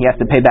had told him he has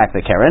to pay back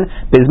the keren.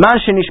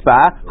 Bizman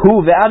shenishba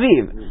hu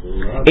ve'aviv.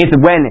 It's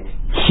when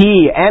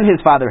he and his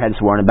father had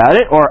sworn about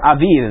it, or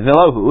aviv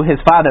velohu, his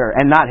father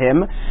and not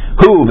him,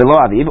 hu velo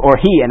aviv, or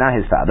he and not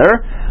his father,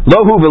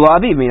 lohu velo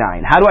aviv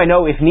minayin. How do I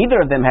know if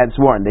neither of them had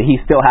sworn that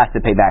he still has to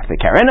pay back the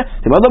keren?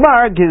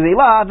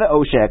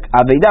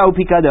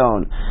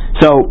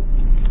 So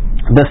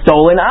the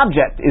stolen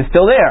object is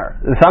still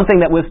there. Something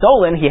that was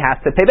stolen, he has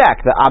to pay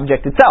back. The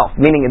object itself,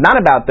 meaning it's not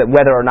about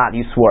whether or not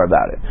you swore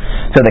about it.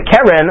 So the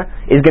keren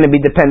is going to be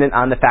dependent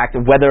on the fact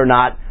of whether or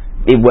not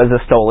it was a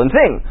stolen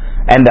thing.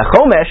 And the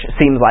chomesh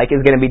seems like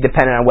is going to be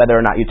dependent on whether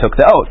or not you took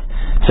the oath.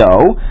 So,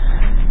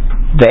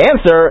 the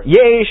answer,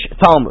 yesh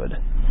Talmud.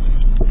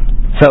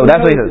 So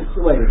that's what he says.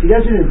 Wait, if he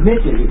doesn't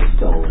admit that it was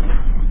stolen,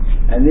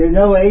 and there are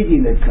no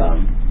aging that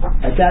come,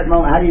 at that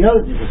moment, how do you know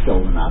that it's a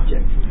stolen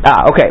object?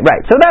 Okay,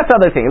 right. So that's the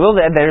other thing. Well,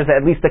 there's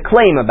at least a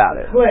claim about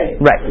it. Claim.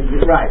 Right.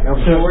 Right. So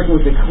we're working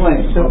with the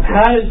claim. So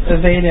how does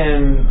Aveda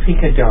and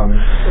Pikadon?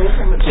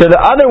 So the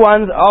other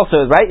ones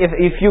also, right?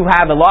 If you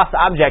have a lost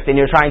object and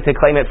you're trying to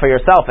claim it for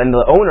yourself, and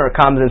the owner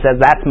comes and says,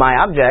 that's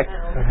my object,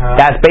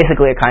 that's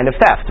basically a kind of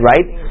theft,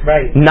 right?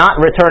 Right.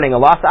 Not returning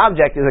a lost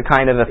object is a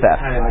kind of a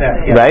theft.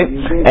 Right?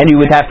 And you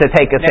would have to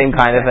take the same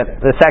kind of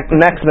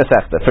next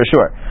Masechta, for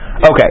sure.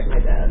 Okay.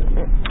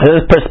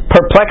 Those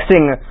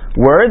perplexing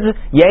words,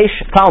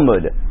 yesh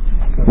Talmud.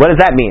 What does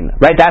that mean?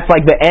 Right? That's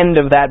like the end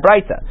of that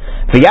Braita.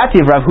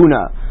 V'yativ Rav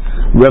Huna.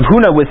 Rav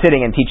Huna was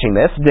sitting and teaching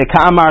this. De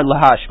Ka'amar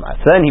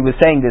lahashma. So then he was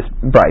saying this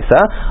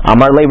Braisa.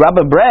 Amar le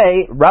Rabbi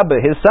Brei.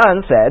 Rabbi, his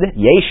son, said,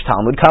 yesh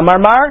Talmud Kamar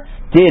Mar.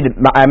 Did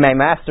my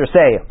master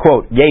say,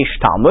 quote, yesh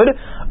Talmud?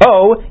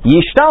 Oh,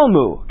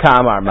 yishtalmu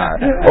Kamar Mar.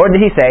 Or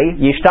did he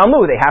say,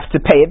 yishtalmu, they have to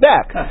pay it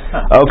back?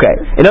 Okay.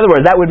 In other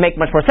words, that would make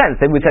much more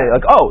sense. They would say,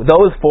 like, oh,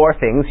 those 4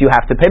 things you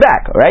have to pay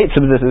back. Right?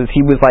 So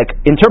he was like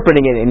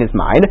interpreting it in his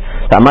mind.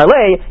 Amar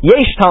le,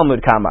 yesh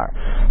Talmud Kamar.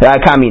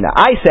 Kamina.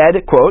 I said,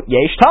 quote,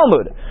 yesh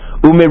Talmud.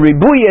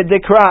 Umeribuya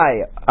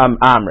dekrai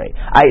amre.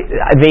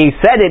 They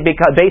said it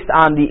because based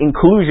on the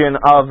inclusion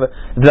of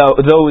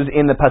those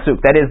in the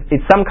pasuk. That is,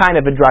 it's some kind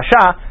of a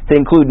drasha to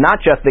include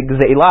not just the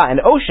gzeila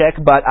and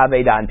oshek, but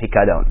aveda and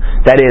pikadon.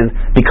 That is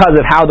because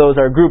of how those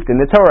are grouped in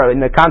the Torah,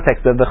 in the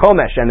context of the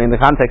chomesh and in the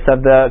context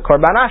of the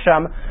korban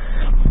asham.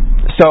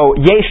 So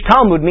yesh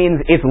Talmud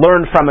means it's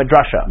learned from a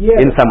drasha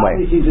in some way.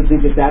 You seem to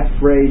think that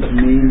phrase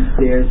means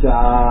there's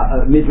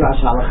a midrash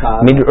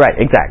halakha. Right,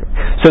 exactly.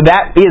 So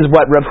that is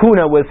what Rav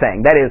Huna was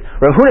saying. That is,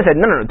 Rav Huna said,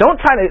 no, don't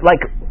try to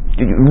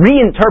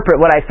reinterpret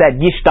what I said.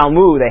 Yesh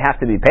Talmud, they have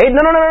to be paid.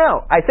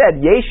 No. I said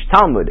yesh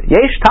Talmud.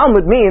 Yesh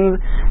Talmud means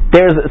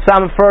there's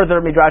some further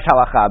midrash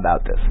halakha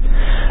about this.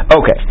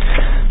 Okay,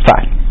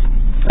 fine.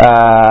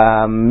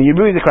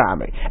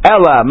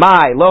 Ella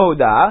my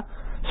lohoda.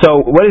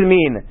 So what does it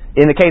mean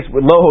in the case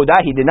with lo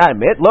hoda he did not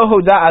admit? Lo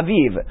hoda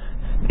aviv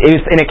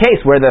is in a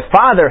case where the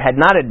father had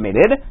not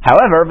admitted.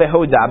 However,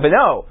 vehoda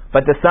beno,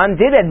 but the son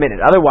did admit it.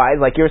 Otherwise,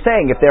 like you're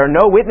saying, if there are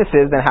no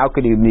witnesses, then how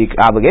could he be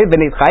obligated?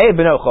 And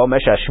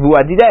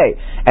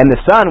the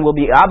son will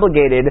be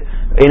obligated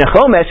in a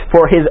chomesh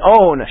for his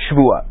own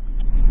shvua.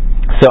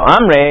 So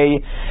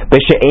Amrei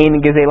b'she'ein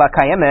gezela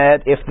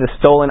kayemet, if the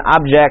stolen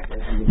object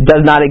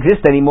does not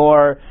exist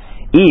anymore.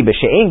 If the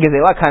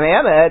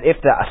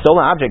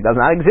stolen object does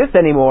not exist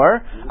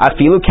anymore,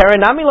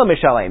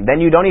 then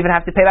you don't even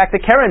have to pay back the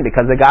keren,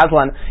 because the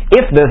gazlan,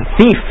 if the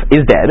thief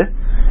is dead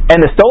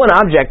and the stolen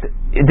object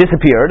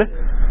disappeared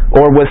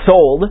or was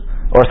sold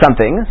or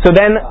something, so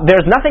then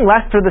there's nothing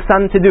left for the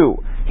son to do.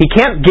 He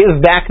can't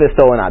give back the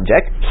stolen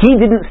object. He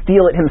didn't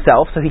steal it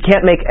himself, so he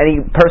can't make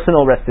any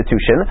personal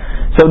restitution.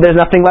 So there's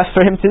nothing left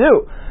for him to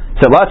do.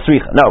 So we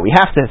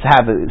have to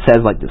have it says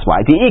like this.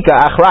 Why?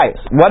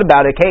 What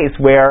about a case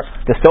where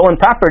the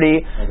stolen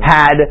property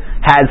had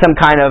some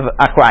kind of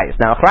achrayus?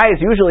 Now,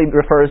 achrayus usually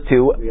refers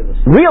to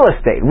real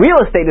estate.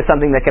 Real estate is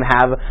something that can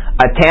have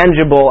a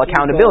tangible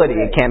accountability.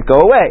 It can't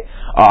go away.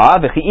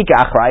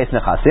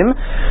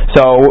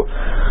 So,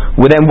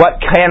 then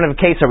what kind of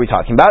case are we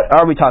talking about?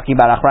 Are we talking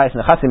about achrayus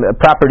nechasim, a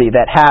property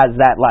that has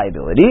that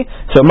liability?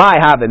 So, it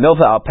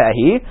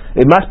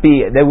must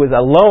be there was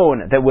a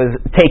loan that was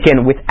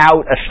taken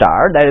without a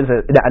shtar. That is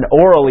an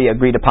orally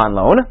agreed upon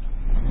loan.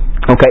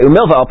 Okay, and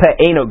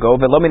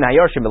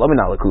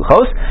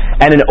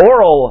an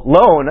oral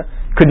loan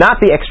could not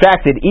be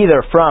extracted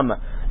either from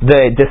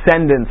the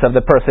descendants of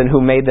the person who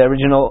made the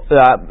original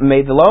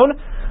made the loan,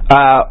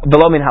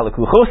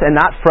 and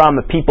not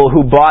from people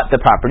who bought the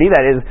property.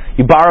 That is,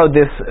 you borrowed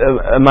this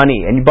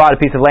money and you bought a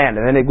piece of land,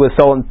 and then it was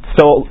sold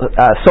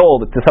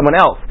to someone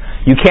else.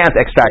 You can't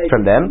extract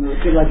from them,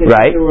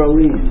 right?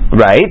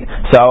 Right.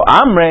 So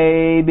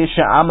Amrei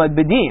b'sha'amad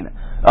bedin.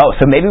 Oh,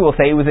 so maybe we'll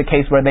say it was a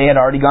case where they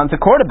had already gone to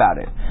court about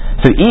it.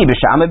 So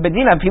but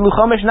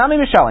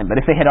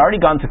if they had already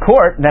gone to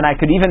court, then I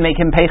could even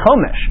make him pay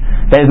chomesh.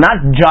 That is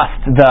not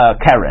just the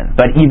keren,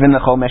 but even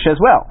the chomesh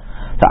as well.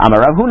 So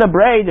Amar Rav Huna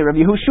Brei, the Rav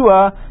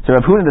Yehoshua. So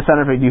Rav Huna, the son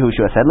of Rav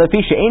Yehoshua, said, no,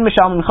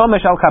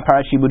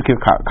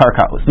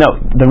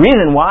 the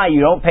reason why you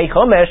don't pay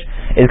chomesh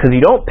is because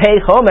you don't pay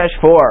chomesh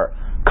for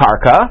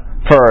karka,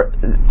 for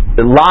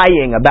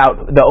lying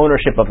about the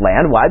ownership of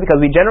land. Why?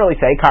 Because we generally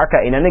say karka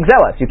inan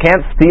nigzelas. You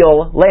can't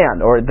steal land,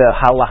 or the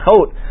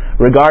halachot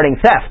regarding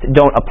theft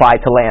don't apply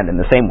to land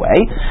in the same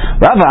way.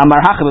 Rava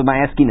Amar Hachav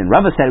Ma'askin, and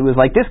Rava said it was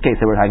like this case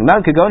that we're talking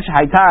about. Kagon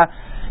Shahaita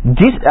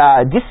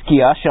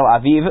Diskia Shel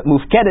Aviv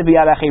Mufkeda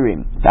Biyad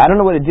Achirim. I don't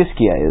know what a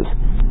diskia is.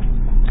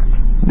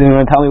 Do you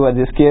want to tell me what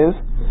a diskia is?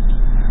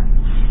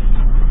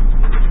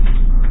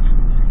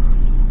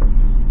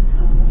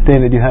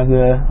 David, you have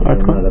the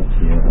article?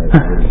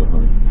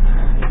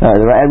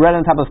 I read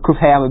on top of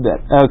Chovevei Amud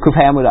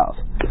Aleph.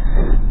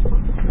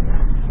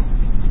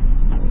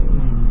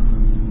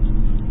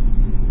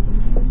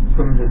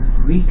 From the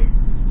Greek?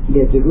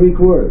 Yeah, it's a Greek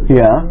word.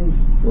 Yeah.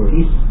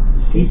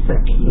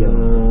 Sisakia.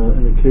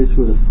 In the case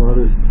where the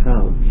father's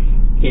pouch.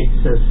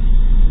 It's a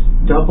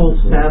double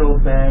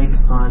saddlebag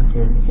on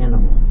an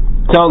animal.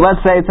 So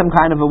let's say it's some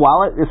kind of a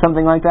wallet or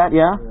something like that,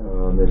 yeah?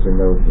 There's a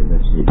note in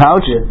this.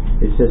 Pouch?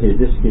 It says here,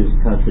 this is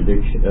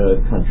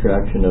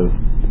contraction of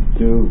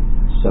two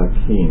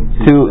sakim.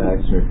 Two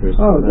sacks refers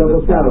to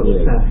another pouch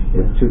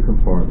with two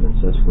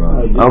compartments. That's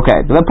right. Okay,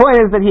 but the point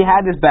is that he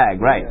had this bag,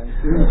 right?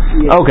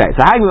 Okay,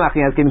 so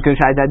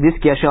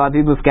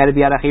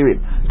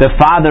the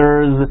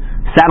father's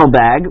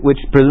saddlebag, which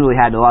presumably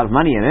had a lot of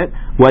money in it,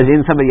 was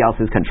in somebody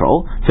else's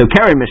control. So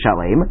keren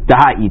mishalem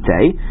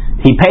dahaite,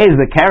 he pays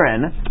the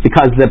keren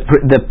because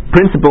the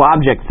principal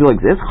object still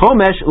exists.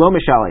 Chomesh lo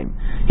mishalem,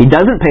 he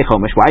doesn't pay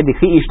chomesh. Why?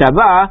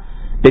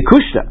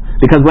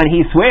 Because when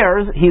he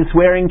swears, he's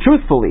swearing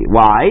truthfully.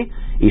 Why?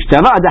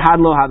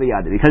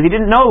 Because he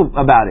didn't know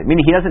about it.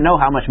 Meaning he doesn't know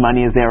how much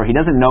money is there, or he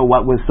doesn't know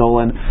what was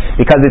stolen,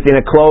 because it's in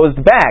a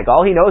closed bag.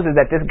 All he knows is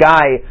that this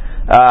guy,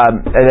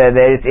 that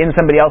it's in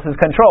somebody else's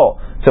control.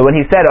 So when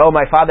he said, oh,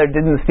 my father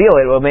didn't steal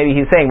it, well, maybe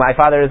he's saying, my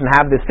father doesn't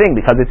have this thing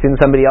because it's in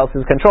somebody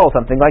else's control,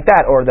 something like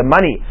that. Or the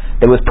money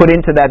that was put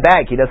into that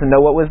bag, he doesn't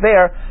know what was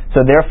there,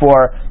 so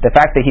therefore, the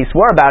fact that he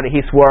swore about it,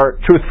 he swore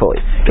truthfully.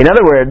 In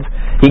other words,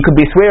 he could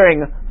be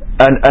swearing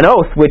an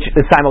oath which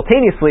is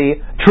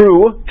simultaneously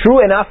true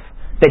enough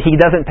that he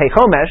doesn't pay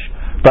chomesh,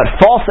 but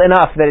false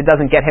enough that it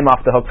doesn't get him off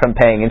the hook from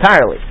paying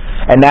entirely.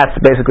 And that's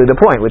basically the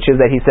point, which is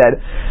that he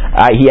said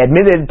he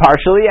admitted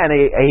partially and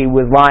he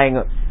was lying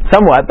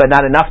somewhat, but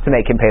not enough to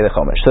make him pay the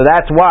chomesh. So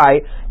that's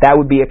why that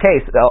would be a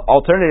case,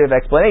 alternative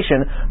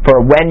explanation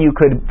for when you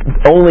could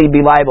only be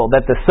liable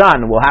that the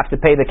son will have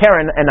to pay the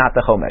keren and not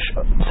the chomesh.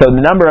 So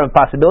the number of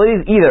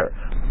possibilities, either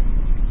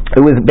it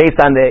was based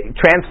on the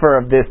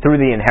transfer of this through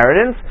the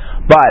inheritance,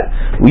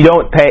 but you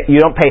don't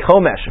pay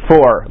chomesh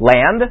for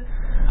land.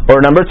 Or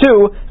number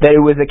two, that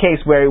it was a case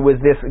where it was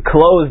this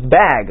closed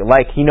bag,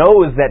 like he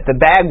knows that the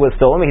bag was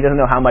stolen, he doesn't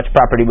know how much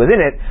property was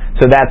in it,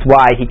 so that's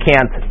why he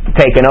can't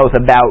take an oath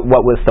about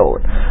what was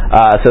stolen.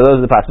 So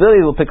those are the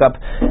possibilities. We'll pick up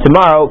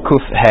tomorrow.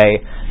 Kuf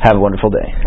Hey. Have a wonderful day.